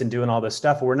supplements and doing all this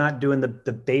stuff. We're not doing the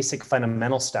basic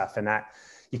fundamental stuff, and that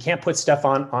you can't put stuff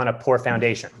on a poor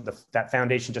foundation. That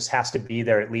foundation just has to be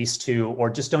there at least or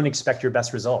just don't expect your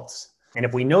best results. And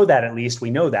if we know that, at least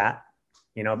we know that,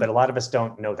 but a lot of us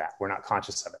don't know that. We're not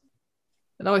conscious of it.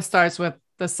 It always starts with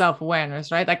the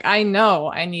self-awareness, right? Like I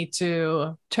know I need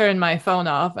to turn my phone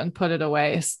off and put it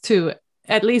away to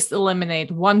at least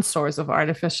eliminate one source of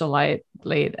artificial light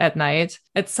late at night.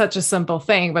 It's such a simple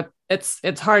thing, but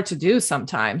it's hard to do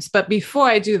sometimes. But before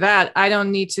I do that, I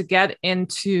don't need to get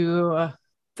into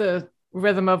the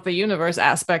rhythm of the universe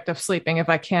aspect of sleeping if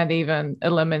I can't even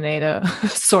eliminate a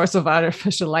source of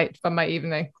artificial light from my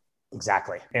evening.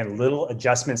 Exactly. And little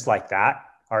adjustments like that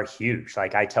are huge.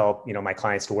 Like I tell, my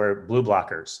clients to wear blue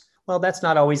blockers. Well, that's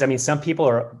not always, some people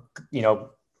are,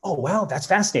 oh, wow, that's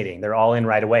fascinating. They're all in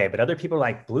right away. But other people are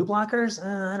like, blue blockers?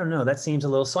 I don't know. That seems a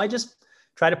little, so I just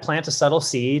try to plant a subtle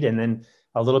seed and then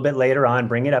a little bit later on,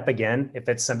 bring it up again. If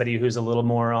it's somebody who's a little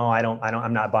more,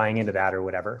 I'm not buying into that or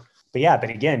whatever. But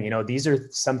again, these are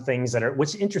some things that are, which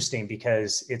is interesting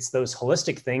because it's those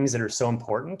holistic things that are so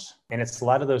important. And it's a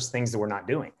lot of those things that we're not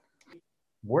doing.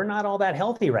 We're not all that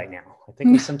healthy right now. I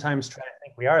think we sometimes try to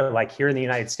think we are, like here in the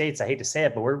United States. I hate to say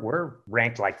it, but we're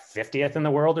ranked like 50th in the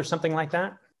world or something like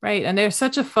that. Right. And there's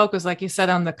such a focus, like you said,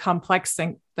 on the complex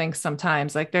things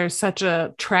sometimes. Like there's such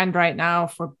a trend right now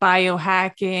for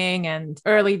biohacking and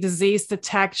early disease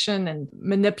detection and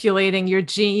manipulating your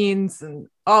genes and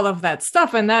all of that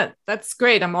stuff. And that's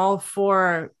great. I'm all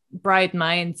for bright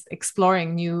minds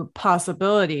exploring new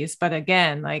possibilities. But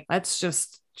again, like let's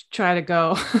just try to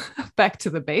go back to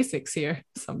the basics here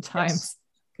sometimes. Yes.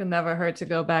 Can never hurt to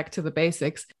go back to the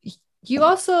basics. You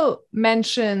also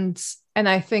mentioned, and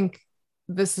I think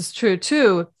this is true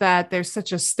too, that there's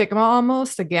such a stigma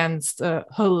almost against a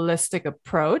holistic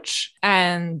approach.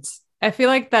 And I feel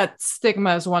like that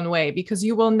stigma is one way because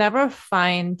you will never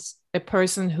find a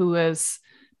person who is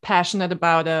passionate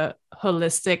about a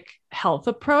holistic health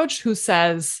approach who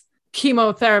says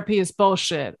chemotherapy is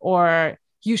bullshit or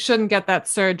you shouldn't get that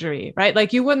surgery, right?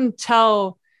 Like you wouldn't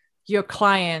tell your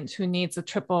client who needs a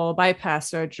triple bypass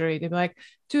surgery to be like,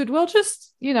 dude, we'll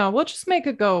just make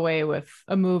it go away with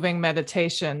a moving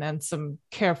meditation and some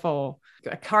careful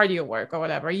cardio work or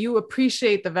whatever. You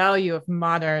appreciate the value of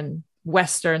modern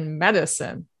Western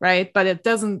medicine, right? But it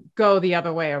doesn't go the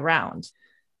other way around.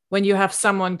 When you have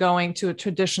someone going to a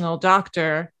traditional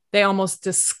doctor, they almost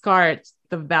discard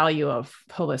the value of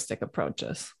holistic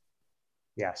approaches.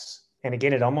 Yes. And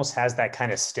again, it almost has that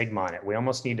kind of stigma on it. We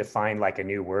almost need to find like a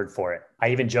new word for it. I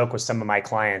even joke with some of my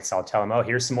clients. I'll tell them, oh,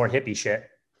 here's some more hippie shit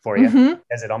for you.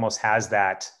 Because it almost has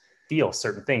that feel,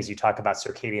 certain things. You talk about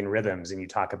circadian rhythms and you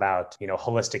talk about,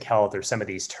 holistic health or some of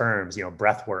these terms,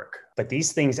 breath work. But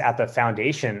these things at the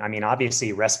foundation,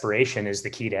 obviously respiration is the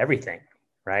key to everything,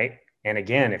 right? And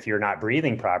again, if you're not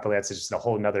breathing properly, that's just a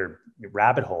whole nother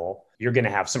rabbit hole. You're going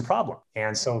to have some problem.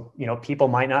 And so, people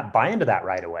might not buy into that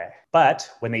right away. But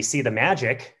when they see the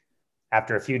magic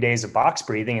after a few days of box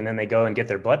breathing, and then they go and get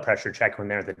their blood pressure checked when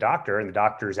they're at the doctor, and the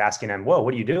doctor is asking them, whoa,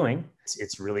 what are you doing?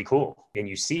 It's really cool. And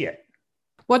you see it.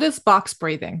 What is box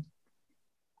breathing?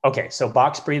 Okay. So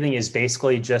box breathing is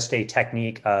basically just a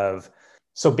technique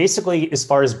so basically, as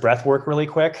far as breath work really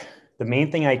quick, the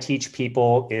main thing I teach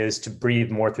people is to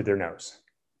breathe more through their nose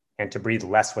and to breathe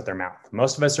less with their mouth.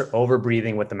 Most of us are over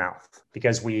breathing with the mouth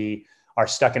because we are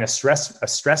stuck in a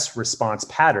stress response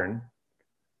pattern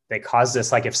that causes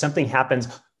us, like if something happens,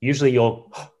 usually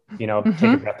you'll, take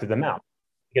a breath through the mouth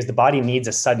because the body needs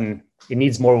it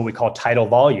needs more what we call tidal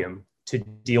volume to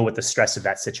deal with the stress of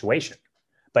that situation.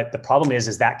 But the problem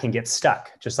is that can get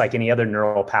stuck, just like any other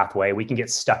neural pathway. We can get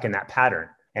stuck in that pattern.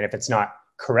 And if it's not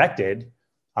corrected,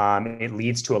 it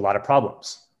leads to a lot of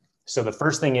problems. So the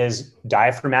first thing is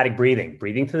diaphragmatic breathing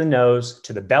through the nose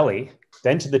to the belly,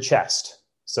 then to the chest.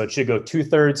 So it should go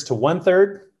 2/3 to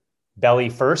 1/3, belly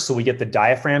first. So we get the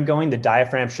diaphragm going. The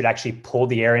diaphragm should actually pull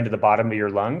the air into the bottom of your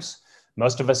lungs.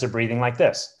 Most of us are breathing like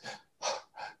this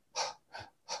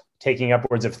taking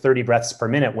upwards of 30 breaths per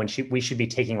minute when we should be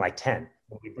taking like 10.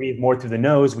 When we breathe more through the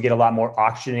nose, we get a lot more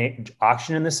oxygen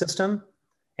in the system.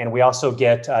 And we also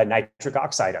get nitric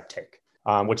oxide uptake,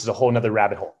 which is a whole nother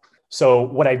rabbit hole. So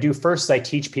what I do first is I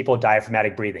teach people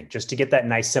diaphragmatic breathing, just to get that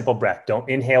nice, simple breath. Don't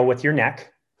inhale with your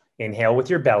neck, inhale with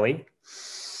your belly.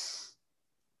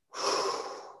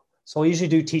 So I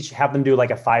usually have them do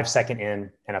like a 5-second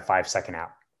in and a 5-second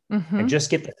out, and just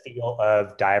get the feel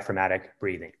of diaphragmatic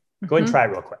breathing. Go ahead and try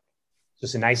it real quick.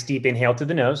 Just a nice deep inhale to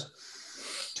the nose,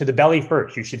 to the belly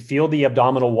first. You should feel the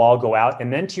abdominal wall go out,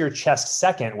 and then to your chest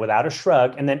second without a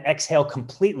shrug, and then exhale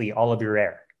completely all of your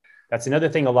air. That's another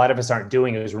thing a lot of us aren't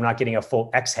doing, is we're not getting a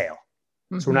full exhale.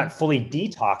 So we're not fully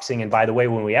detoxing. And by the way,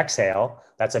 when we exhale,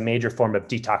 that's a major form of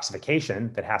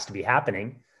detoxification that has to be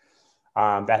happening.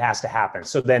 That has to happen.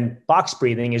 So then box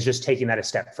breathing is just taking that a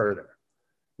step further,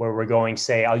 where we're going,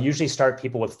 say, I'll usually start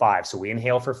people with 5. So we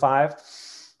inhale for 5,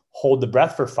 hold the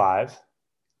breath for 5,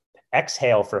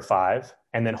 exhale for 5,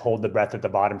 and then hold the breath at the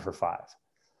bottom for 5.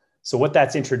 So what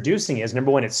that's introducing is,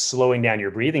 number one, it's slowing down your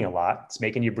breathing a lot. It's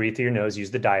making you breathe through your nose, use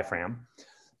the diaphragm,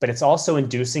 but it's also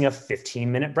inducing a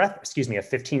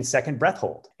 15-second breath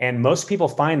hold. And most people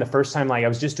find the first time, like I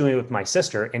was just doing it with my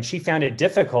sister, and she found it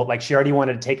difficult. Like she already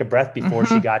wanted to take a breath before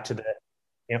she got to the,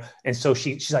 and so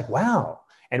she's like, wow.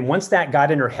 And once that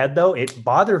got in her head though, it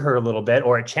bothered her a little bit,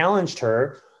 or it challenged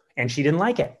her, and she didn't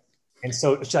like it. And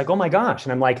so she's like, oh my gosh.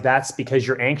 And I'm like, that's because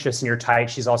you're anxious and you're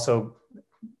tight. She's also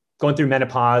going through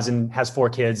menopause and has 4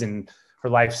 kids, and her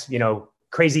life's,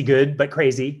 crazy good, but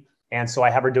crazy. And so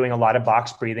I have her doing a lot of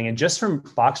box breathing. And just from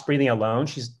box breathing alone,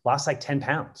 she's lost like 10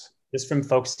 pounds just from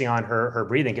focusing on her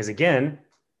breathing. Because again,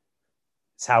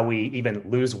 it's how we even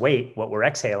lose weight, what we're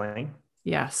exhaling.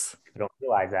 Yes. People don't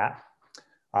realize that.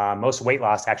 Most weight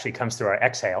loss actually comes through our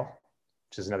exhale,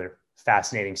 which is another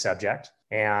fascinating subject.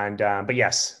 And, but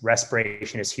yes,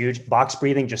 respiration is huge. Box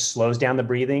breathing just slows down the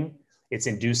breathing. It's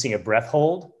inducing a breath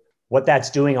hold. What that's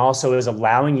doing also is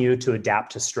allowing you to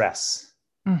adapt to stress,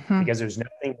 because there's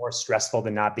nothing more stressful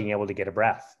than not being able to get a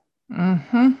breath.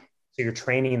 So you're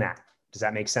training that. Does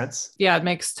that make sense? Yeah, it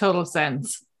makes total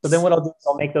sense. So then what I'll do is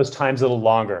I'll make those times a little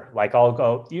longer. Like I'll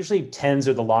go, usually 10s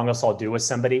are the longest I'll do with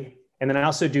somebody. And then I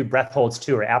also do breath holds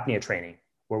too, or apnea training,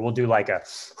 where we'll do like a,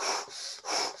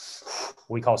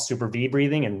 we call super V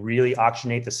breathing, and really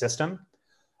oxygenate the system,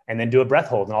 and then do a breath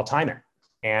hold, and I'll time it.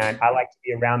 And I like to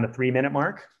be around the 3-minute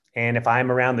mark. And if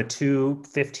I'm around the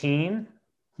 2:15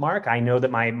 mark, I know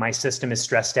that my system is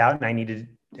stressed out, and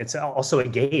it's also a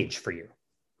gauge for you.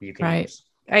 You can use.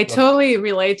 I totally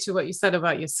relate to what you said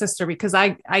about your sister, because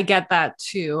I get that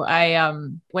too.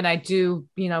 When I do,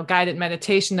 guided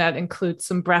meditation, that includes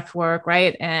some breath work,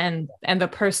 right? And the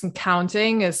person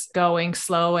counting is going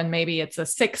slow, and maybe it's a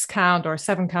 6 count or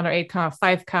 7 count or 8 count or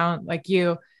 5 count like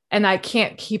you. And I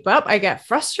can't keep up. I get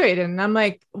frustrated, and I'm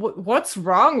like, what's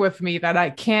wrong with me that I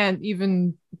can't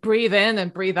even breathe in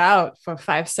and breathe out for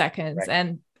 5 seconds?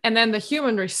 Right. And then the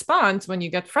human response when you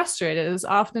get frustrated is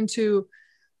often to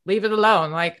leave it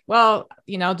alone. Like, well,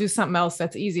 do something else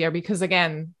that's easier, because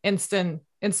again, instant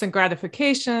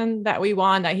gratification that we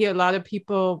want. I hear a lot of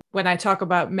people when I talk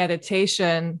about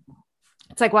meditation,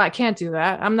 it's like, well, I can't do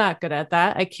that. I'm not good at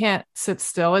that. I can't sit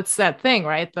still. It's that thing,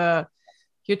 right?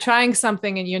 You're trying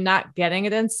something and you're not getting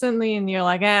it instantly, and you're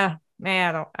like, I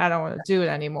don't want to do it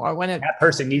anymore. When that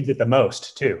person needs it the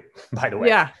most too, by the way.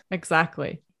 Yeah,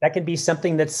 exactly. That can be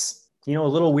something that's, a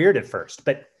little weird at first,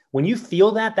 but when you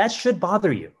feel that should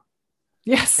bother you.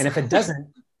 Yes. And if it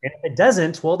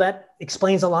doesn't, well, that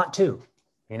explains a lot too,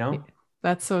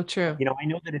 That's so true. I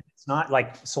know that it's not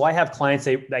like, so I have clients,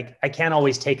 I can't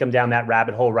always take them down that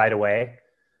rabbit hole right away.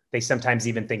 They sometimes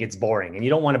even think it's boring, and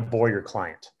you don't want to bore your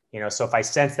client. So if I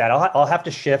sense that, I'll have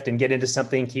to shift and get into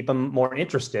something, keep them more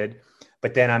interested.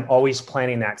 But then I'm always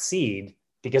planting that seed,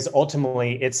 because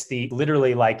ultimately it's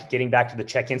literally like getting back to the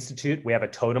Czech Institute. We have a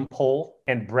totem pole,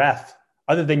 and breath,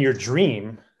 other than your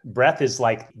dream, breath is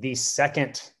like the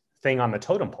second thing on the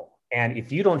totem pole. And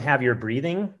if you don't have your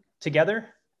breathing together,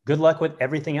 good luck with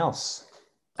everything else.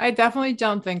 I definitely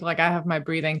don't think like I have my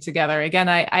breathing together. Again,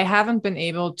 I haven't been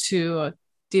able to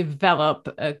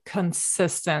develop a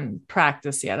consistent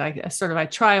practice yet. I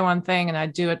try one thing and I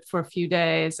do it for a few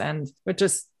days, and which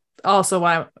is also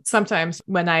why sometimes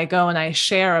when I go and I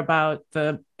share about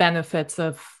the benefits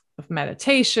of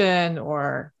meditation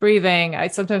or breathing, I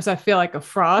feel like a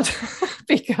fraud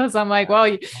because I'm like,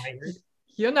 well,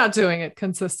 you're not doing it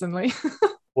consistently.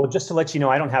 Well, just to let you know,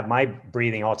 I don't have my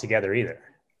breathing all together either.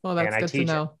 Well, that's good to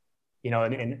know.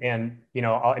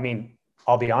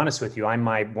 I'll be honest with you. I'm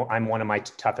one of my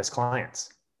toughest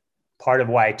clients. Part of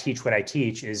why I teach what I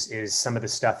teach is some of the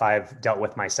stuff I've dealt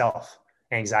with myself.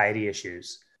 anxiety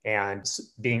issues, and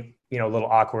being, a little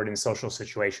awkward in social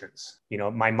situations.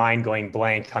 My mind going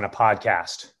blank on a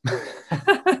podcast.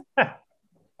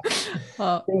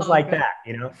 Things like okay.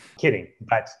 that, kidding.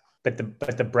 But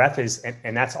the breath is,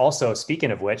 and that's also,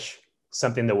 speaking of which,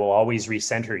 something that will always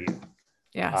recenter you.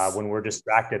 Yes. When we're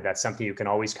distracted, that's something you can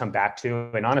always come back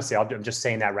to. And honestly, I'm just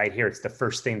saying that right here. It's the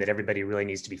first thing that everybody really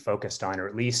needs to be focused on, or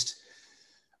at least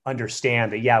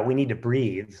understand that, yeah, we need to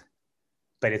breathe,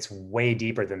 but it's way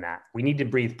deeper than that. We need to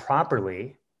breathe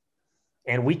properly,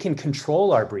 and we can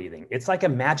control our breathing. It's like a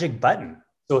magic button.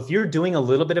 So if you're doing a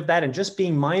little bit of that and just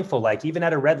being mindful, like even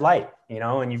at a red light,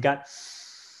 and you've got,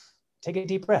 take a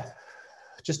deep breath,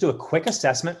 just do a quick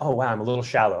assessment. Oh, wow, I'm a little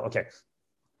shallow. Okay.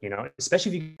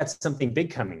 Especially if you got something big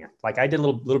coming in. Like I did a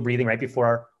little breathing right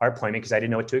before our appointment because I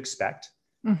didn't know what to expect.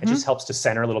 It just helps to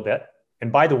center a little bit.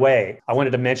 And by the way, I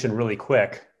wanted to mention really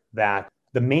quick that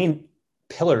the main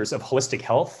pillars of holistic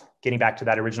health, getting back to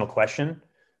that original question,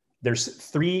 there's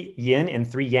 3 yin and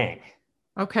 3 yang.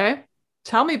 Okay.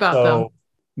 Tell me about them. So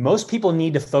most people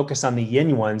need to focus on the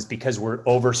yin ones because we're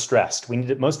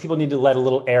overstressed. Most people need to let a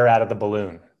little air out of the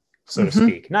balloon, so to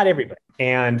speak. Not everybody.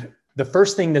 And the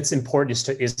first thing that's important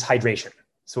is hydration.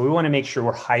 So we want to make sure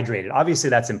we're hydrated. Obviously,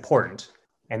 that's important.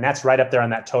 And that's right up there on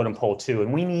that totem pole too.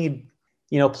 And we need,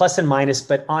 plus and minus,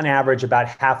 but on average, about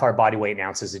half our body weight in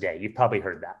ounces a day. You've probably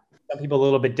heard that. Some people a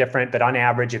little bit different, but on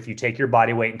average, if you take your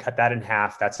body weight and cut that in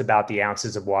half, that's about the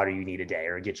ounces of water you need a day,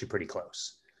 or it gets you pretty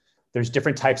close. There's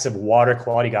different types of water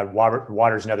quality. God,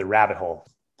 water's another rabbit hole.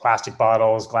 Plastic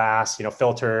bottles, glass,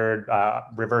 filtered,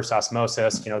 reverse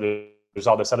osmosis, there's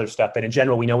all this other stuff. But in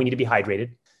general, we know we need to be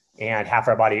hydrated, and half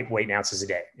our body weight in ounces a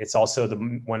day. It's also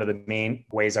one of the main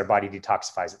ways our body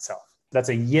detoxifies itself. That's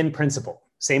a yin principle.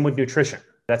 Same with nutrition.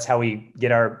 That's how we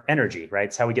get our energy, right?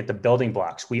 It's how we get the building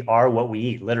blocks. We are what we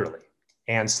eat, literally.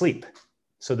 And sleep.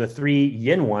 So the 3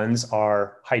 yin ones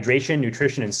are hydration,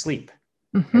 nutrition, and sleep.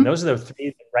 And those are the 3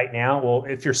 that right now, well,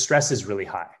 if your stress is really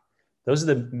high, those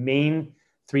are the main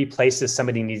 3 places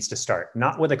somebody needs to start.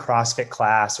 Not with a CrossFit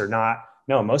class or not.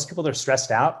 No, most people are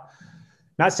stressed out.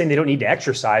 Not saying they don't need to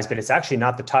exercise, but it's actually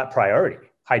not the top priority.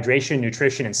 Hydration,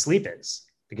 nutrition, and sleep is,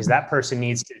 because that person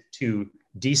needs to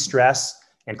de-stress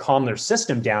and calm their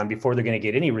system down before they're going to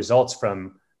get any results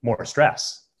from more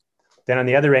stress. Then on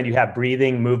the other end, you have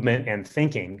breathing, movement, and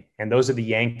thinking. And those are the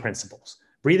yang principles.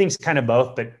 Breathing's kind of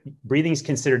both, but breathing's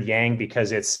considered yang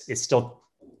because it still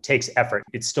takes effort.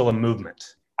 It's still a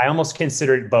movement. I almost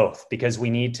consider it both because we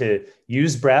need to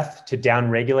use breath to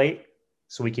down-regulate.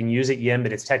 So we can use it yin,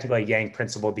 but it's technically a yang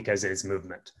principle because it is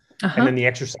movement. And then the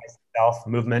exercise itself,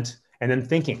 movement, and then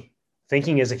thinking.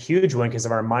 Thinking is a huge one because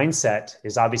of our mindset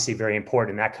is obviously very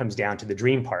important. And that comes down to the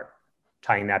dream part,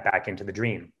 tying that back into the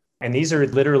dream. And these are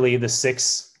literally the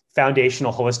 6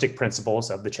 foundational holistic principles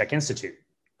of the Czech Institute: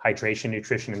 hydration,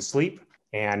 nutrition, and sleep,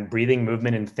 and breathing,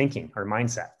 movement, and thinking, or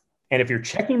mindset. And if you're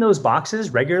checking those boxes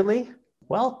regularly,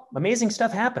 well, amazing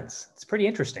stuff happens. It's pretty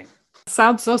interesting.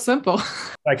 Sounds so simple.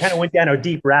 I kind of went down a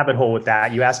deep rabbit hole with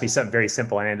that. You asked me something very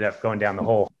simple and I ended up going down the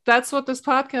hole. That's what this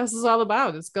podcast is all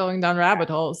about. It's going down rabbit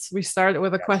holes. We started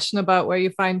with a question about where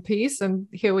you find peace. And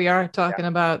here we are talking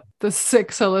about the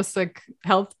 6 holistic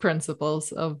health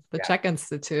principles of the Czech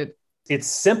Institute. It's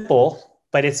simple,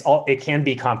 but it can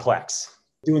be complex.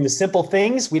 Doing the simple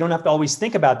things, we don't have to always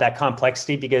think about that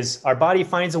complexity because our body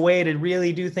finds a way to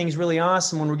really do things really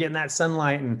awesome when we're getting that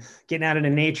sunlight and getting out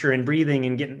into nature and breathing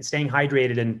and staying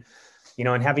hydrated and,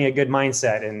 and having a good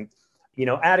mindset and,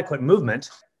 adequate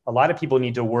movement. A lot of people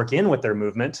need to work in with their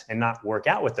movement and not work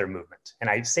out with their movement. And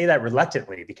I say that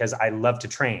reluctantly because I love to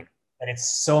train, and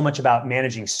it's so much about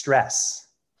managing stress.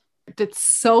 It's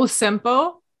so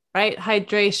simple, right?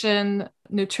 Hydration,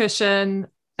 nutrition,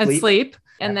 and sleep.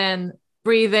 And then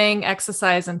breathing,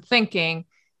 exercise, and thinking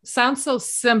sounds so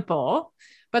simple,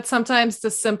 but sometimes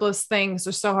the simplest things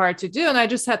are so hard to do. And I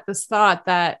just had this thought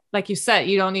that, like you said,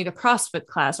 you don't need a CrossFit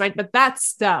class, right? But that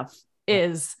stuff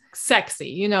is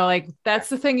sexy, like that's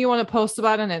the thing you want to post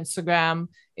about on Instagram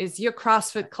is your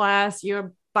CrossFit class,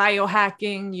 your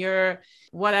biohacking, your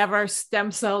whatever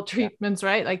stem cell treatments,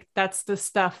 right? Like that's the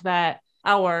stuff that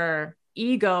our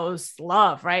egos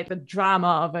love, right? The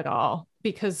drama of it all,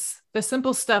 because the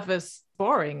simple stuff is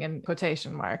boring in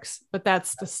quotation marks, but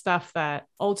that's the stuff that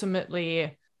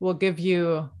ultimately will give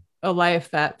you a life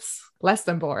that's less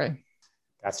than boring.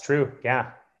 That's true.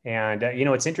 Yeah. And,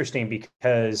 it's interesting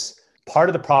because part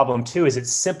of the problem too is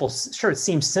it's simple. Sure, it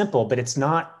seems simple, but it's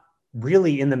not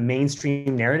really in the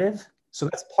mainstream narrative. So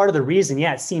that's part of the reason.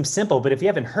 Yeah, it seems simple, but if you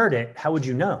haven't heard it, how would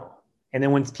you know? And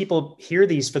then when people hear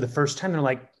these for the first time, they're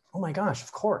like, oh my gosh,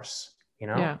 of course, it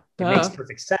makes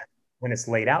perfect sense. when it's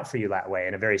laid out for you that way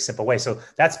in a very simple way. So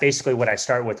that's basically what I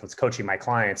start with coaching my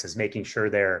clients, is making sure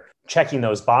they're checking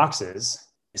those boxes,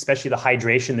 especially the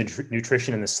hydration, the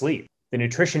nutrition, and the sleep. The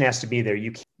nutrition has to be there.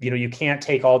 You can't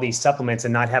take all these supplements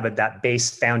and not have that base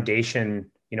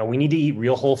foundation. We need to eat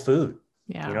real whole food,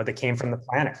 that came from the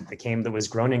planet, that was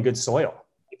grown in good soil.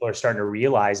 People are starting to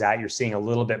realize that. You're seeing a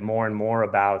little bit more and more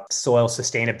about soil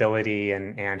sustainability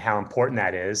and how important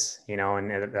that is,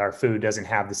 and that our food doesn't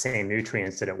have the same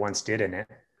nutrients that it once did in it.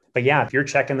 But yeah, if you're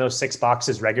checking those 6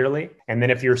 boxes regularly, and then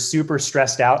if you're super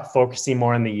stressed out, focusing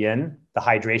more on the yin, the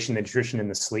hydration, the nutrition, and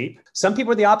the sleep. Some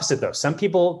people are the opposite though. Some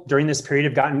people during this period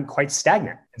have gotten quite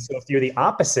stagnant. And so if you're the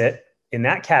opposite in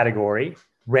that category,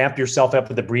 ramp yourself up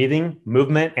with the breathing,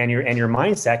 movement, and your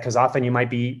mindset, because often you might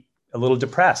be a little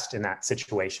depressed in that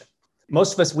situation.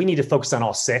 Most of us, we need to focus on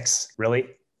all 6, really.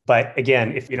 But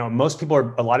again,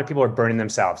 a lot of people are burning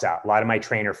themselves out. A lot of my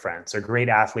trainer friends are great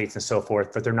athletes and so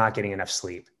forth, but they're not getting enough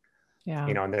sleep. Yeah.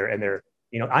 And they're,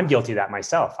 I'm guilty of that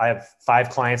myself. I have 5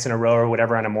 clients in a row or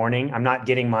whatever on a morning. I'm not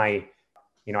getting I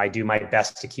do my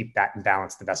best to keep that in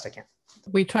balance the best I can.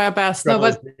 We try our best. No,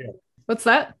 but what's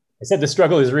that? I said the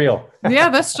struggle is real. Yeah,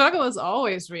 the struggle is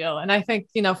always real. And I think,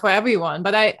 for everyone,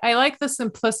 but I like the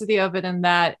simplicity of it in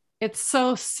that it's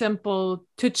so simple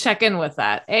to check in with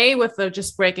that. With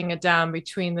just breaking it down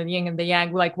between the yin and the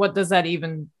yang, like what does that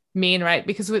even mean, right?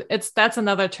 Because that's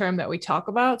another term that we talk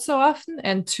about so often,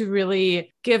 and to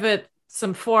really give it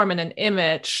some form and an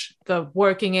image, the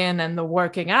working in and the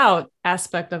working out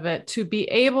aspect of it, to be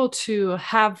able to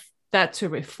have that to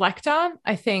reflect on,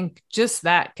 I think just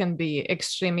that can be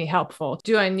extremely helpful.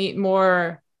 Do I need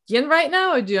more yin right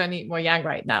now, or do I need more yang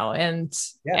right now?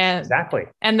 Exactly.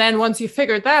 And then once you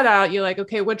figure that out, you're like,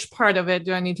 okay, which part of it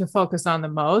do I need to focus on the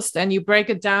most? And you break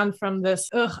it down from this,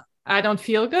 I don't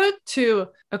feel good, to,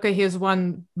 okay, here's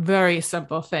one very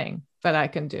simple thing that I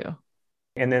can do.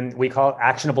 And then we call it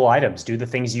actionable items. Do the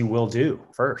things you will do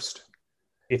first.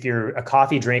 If you're a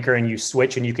coffee drinker and you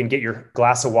switch and you can get your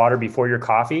glass of water before your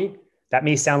coffee, that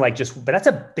may sound like but that's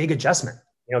a big adjustment.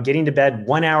 Getting to bed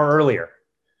 1 hour earlier,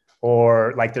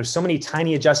 or like there's so many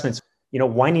tiny adjustments,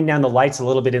 winding down the lights a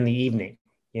little bit in the evening.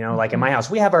 Like in my house,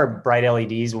 we have our bright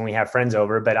LEDs when we have friends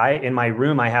over, but in my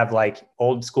room, I have like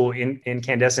old school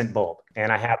incandescent bulb, and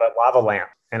I have a lava lamp,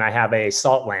 and I have a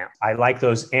salt lamp. I like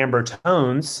those amber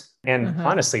tones. And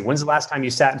honestly, when's the last time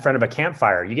you sat in front of a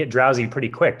campfire? You get drowsy pretty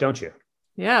quick, don't you?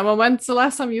 Yeah. Well, when's the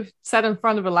last time you sat in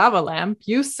front of a lava lamp?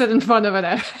 You sit in front of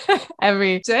it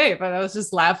every day, but I was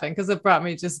just laughing because it brought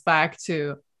me just back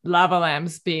to lava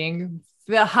lamps being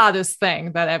the hottest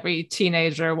thing that every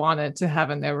teenager wanted to have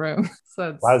in their room.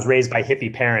 So I was raised by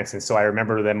hippie parents, and so I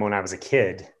remember them when I was a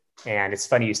kid. And it's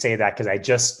funny you say that, because I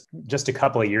just a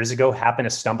couple of years ago happened to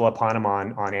stumble upon them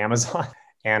on Amazon,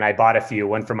 and I bought a few,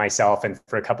 one for myself and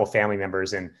for a couple of family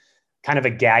members, and kind of a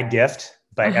gag gift.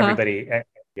 But everybody,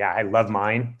 I love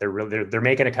mine. They're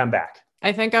making a comeback.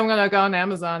 I think I'm gonna go on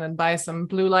Amazon and buy some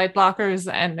blue light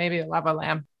blockers and maybe a lava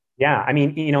lamp. Yeah. I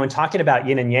mean, in talking about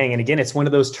yin and yang, and again, it's one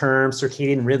of those terms,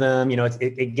 circadian rhythm,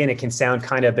 it can sound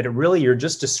but you're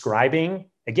just describing,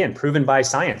 again, proven by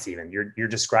science, even you're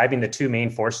describing the 2 main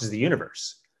forces of the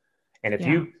universe. And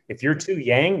if you're too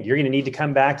yang, you're going to need to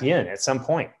come back yin at some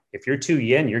point. If you're too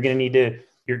yin,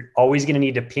 you're always going to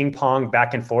need to ping pong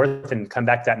back and forth and come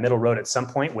back to that middle road at some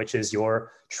point, which is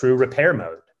your true repair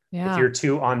mode. Yeah. If you're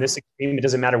too on this extreme, it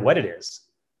doesn't matter what it is.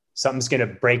 Something's going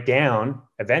to break down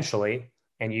eventually,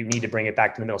 and you need to bring it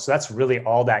back to the middle. So that's really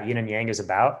all that yin and yang is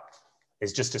about,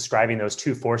 is just describing those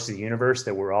 2 forces of the universe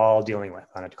that we're all dealing with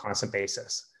on a constant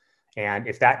basis. And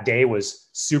if that day was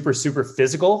super, super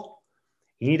physical,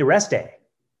 you need a rest day.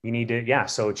 You need to,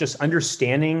 so just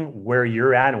understanding where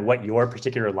you're at and what your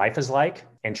particular life is like,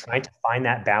 and trying to find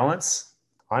that balance.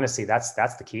 Honestly, that's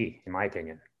the key, in my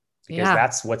opinion, because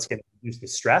that's what's going to reduce the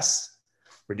stress,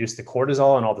 reduce the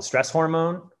cortisol and all the stress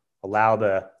hormone, allow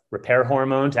the repair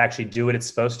hormone to actually do what it's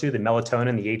supposed to, the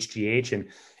melatonin, the HGH. And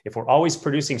if we're always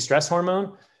producing stress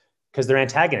hormone, because they're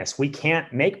antagonists, we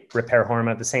can't make repair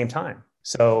hormone at the same time.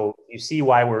 So you see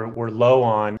why we're low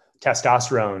on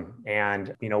testosterone,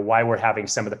 and why we're having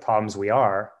some of the problems we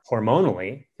are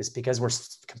hormonally, is because we're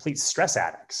complete stress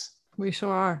addicts. We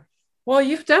sure are. Well,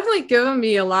 you've definitely given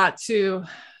me a lot to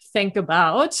think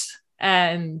about,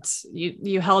 and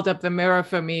you held up the mirror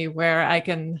for me where I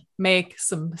can make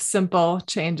some simple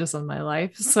changes in my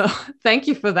life. So thank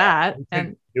you for that.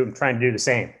 And I'm trying to do the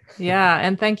same. Yeah.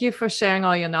 And thank you for sharing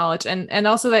all your knowledge. And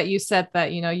also that you said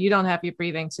that, you don't have your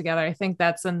breathing together. I think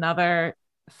that's another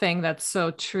thing that's so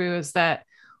true, is that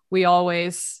we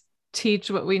always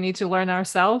teach what we need to learn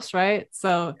ourselves. Right.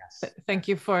 So thank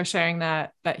you for sharing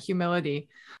that humility.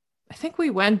 I think we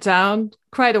went down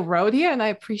quite a road here and I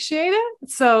appreciate it.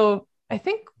 So I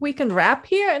think we can wrap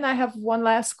here. And I have one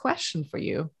last question for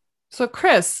you. So,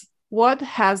 Chris, what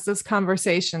has this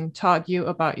conversation taught you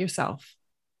about yourself?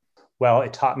 Well,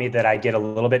 it taught me that I get a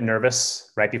little bit nervous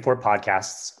right before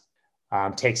podcasts.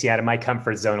 Takes you out of my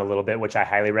comfort zone a little bit, which I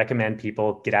highly recommend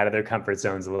people get out of their comfort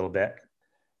zones a little bit.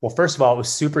 Well, first of all, it was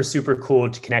super, super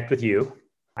cool to connect with you.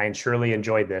 I surely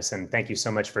enjoyed this, and thank you so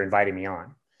much for inviting me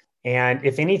on. And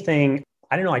if anything,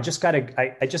 I don't know, I just got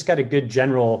a good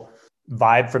general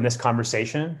vibe from this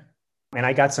conversation, and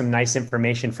I got some nice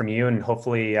information from you, and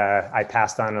hopefully I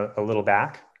passed on a little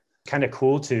back. Kind of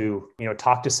cool to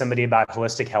talk to somebody about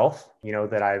holistic health,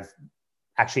 that I've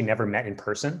actually never met in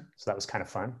person. So that was kind of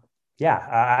fun.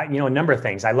 Yeah, a number of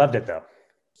things. I loved it though.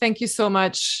 Thank you so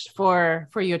much for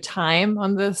your time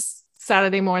on this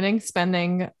Saturday morning,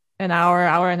 spending an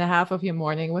hour and a half of your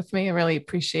morning with me. I really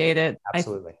appreciate it.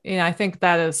 Absolutely. I think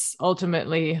that is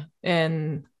ultimately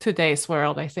in today's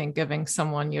world. I think giving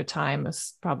someone your time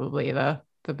is probably the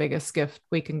biggest gift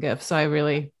we can give. So I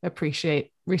really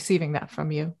appreciate receiving that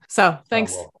from you. So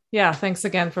thanks. Oh, well. Yeah. Thanks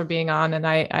again for being on. And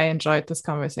I enjoyed this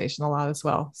conversation a lot as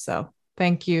well. So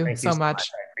thank you Thank you so so much.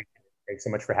 much. I appreciate it. Thanks so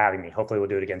much for having me. Hopefully we'll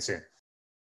do it again soon.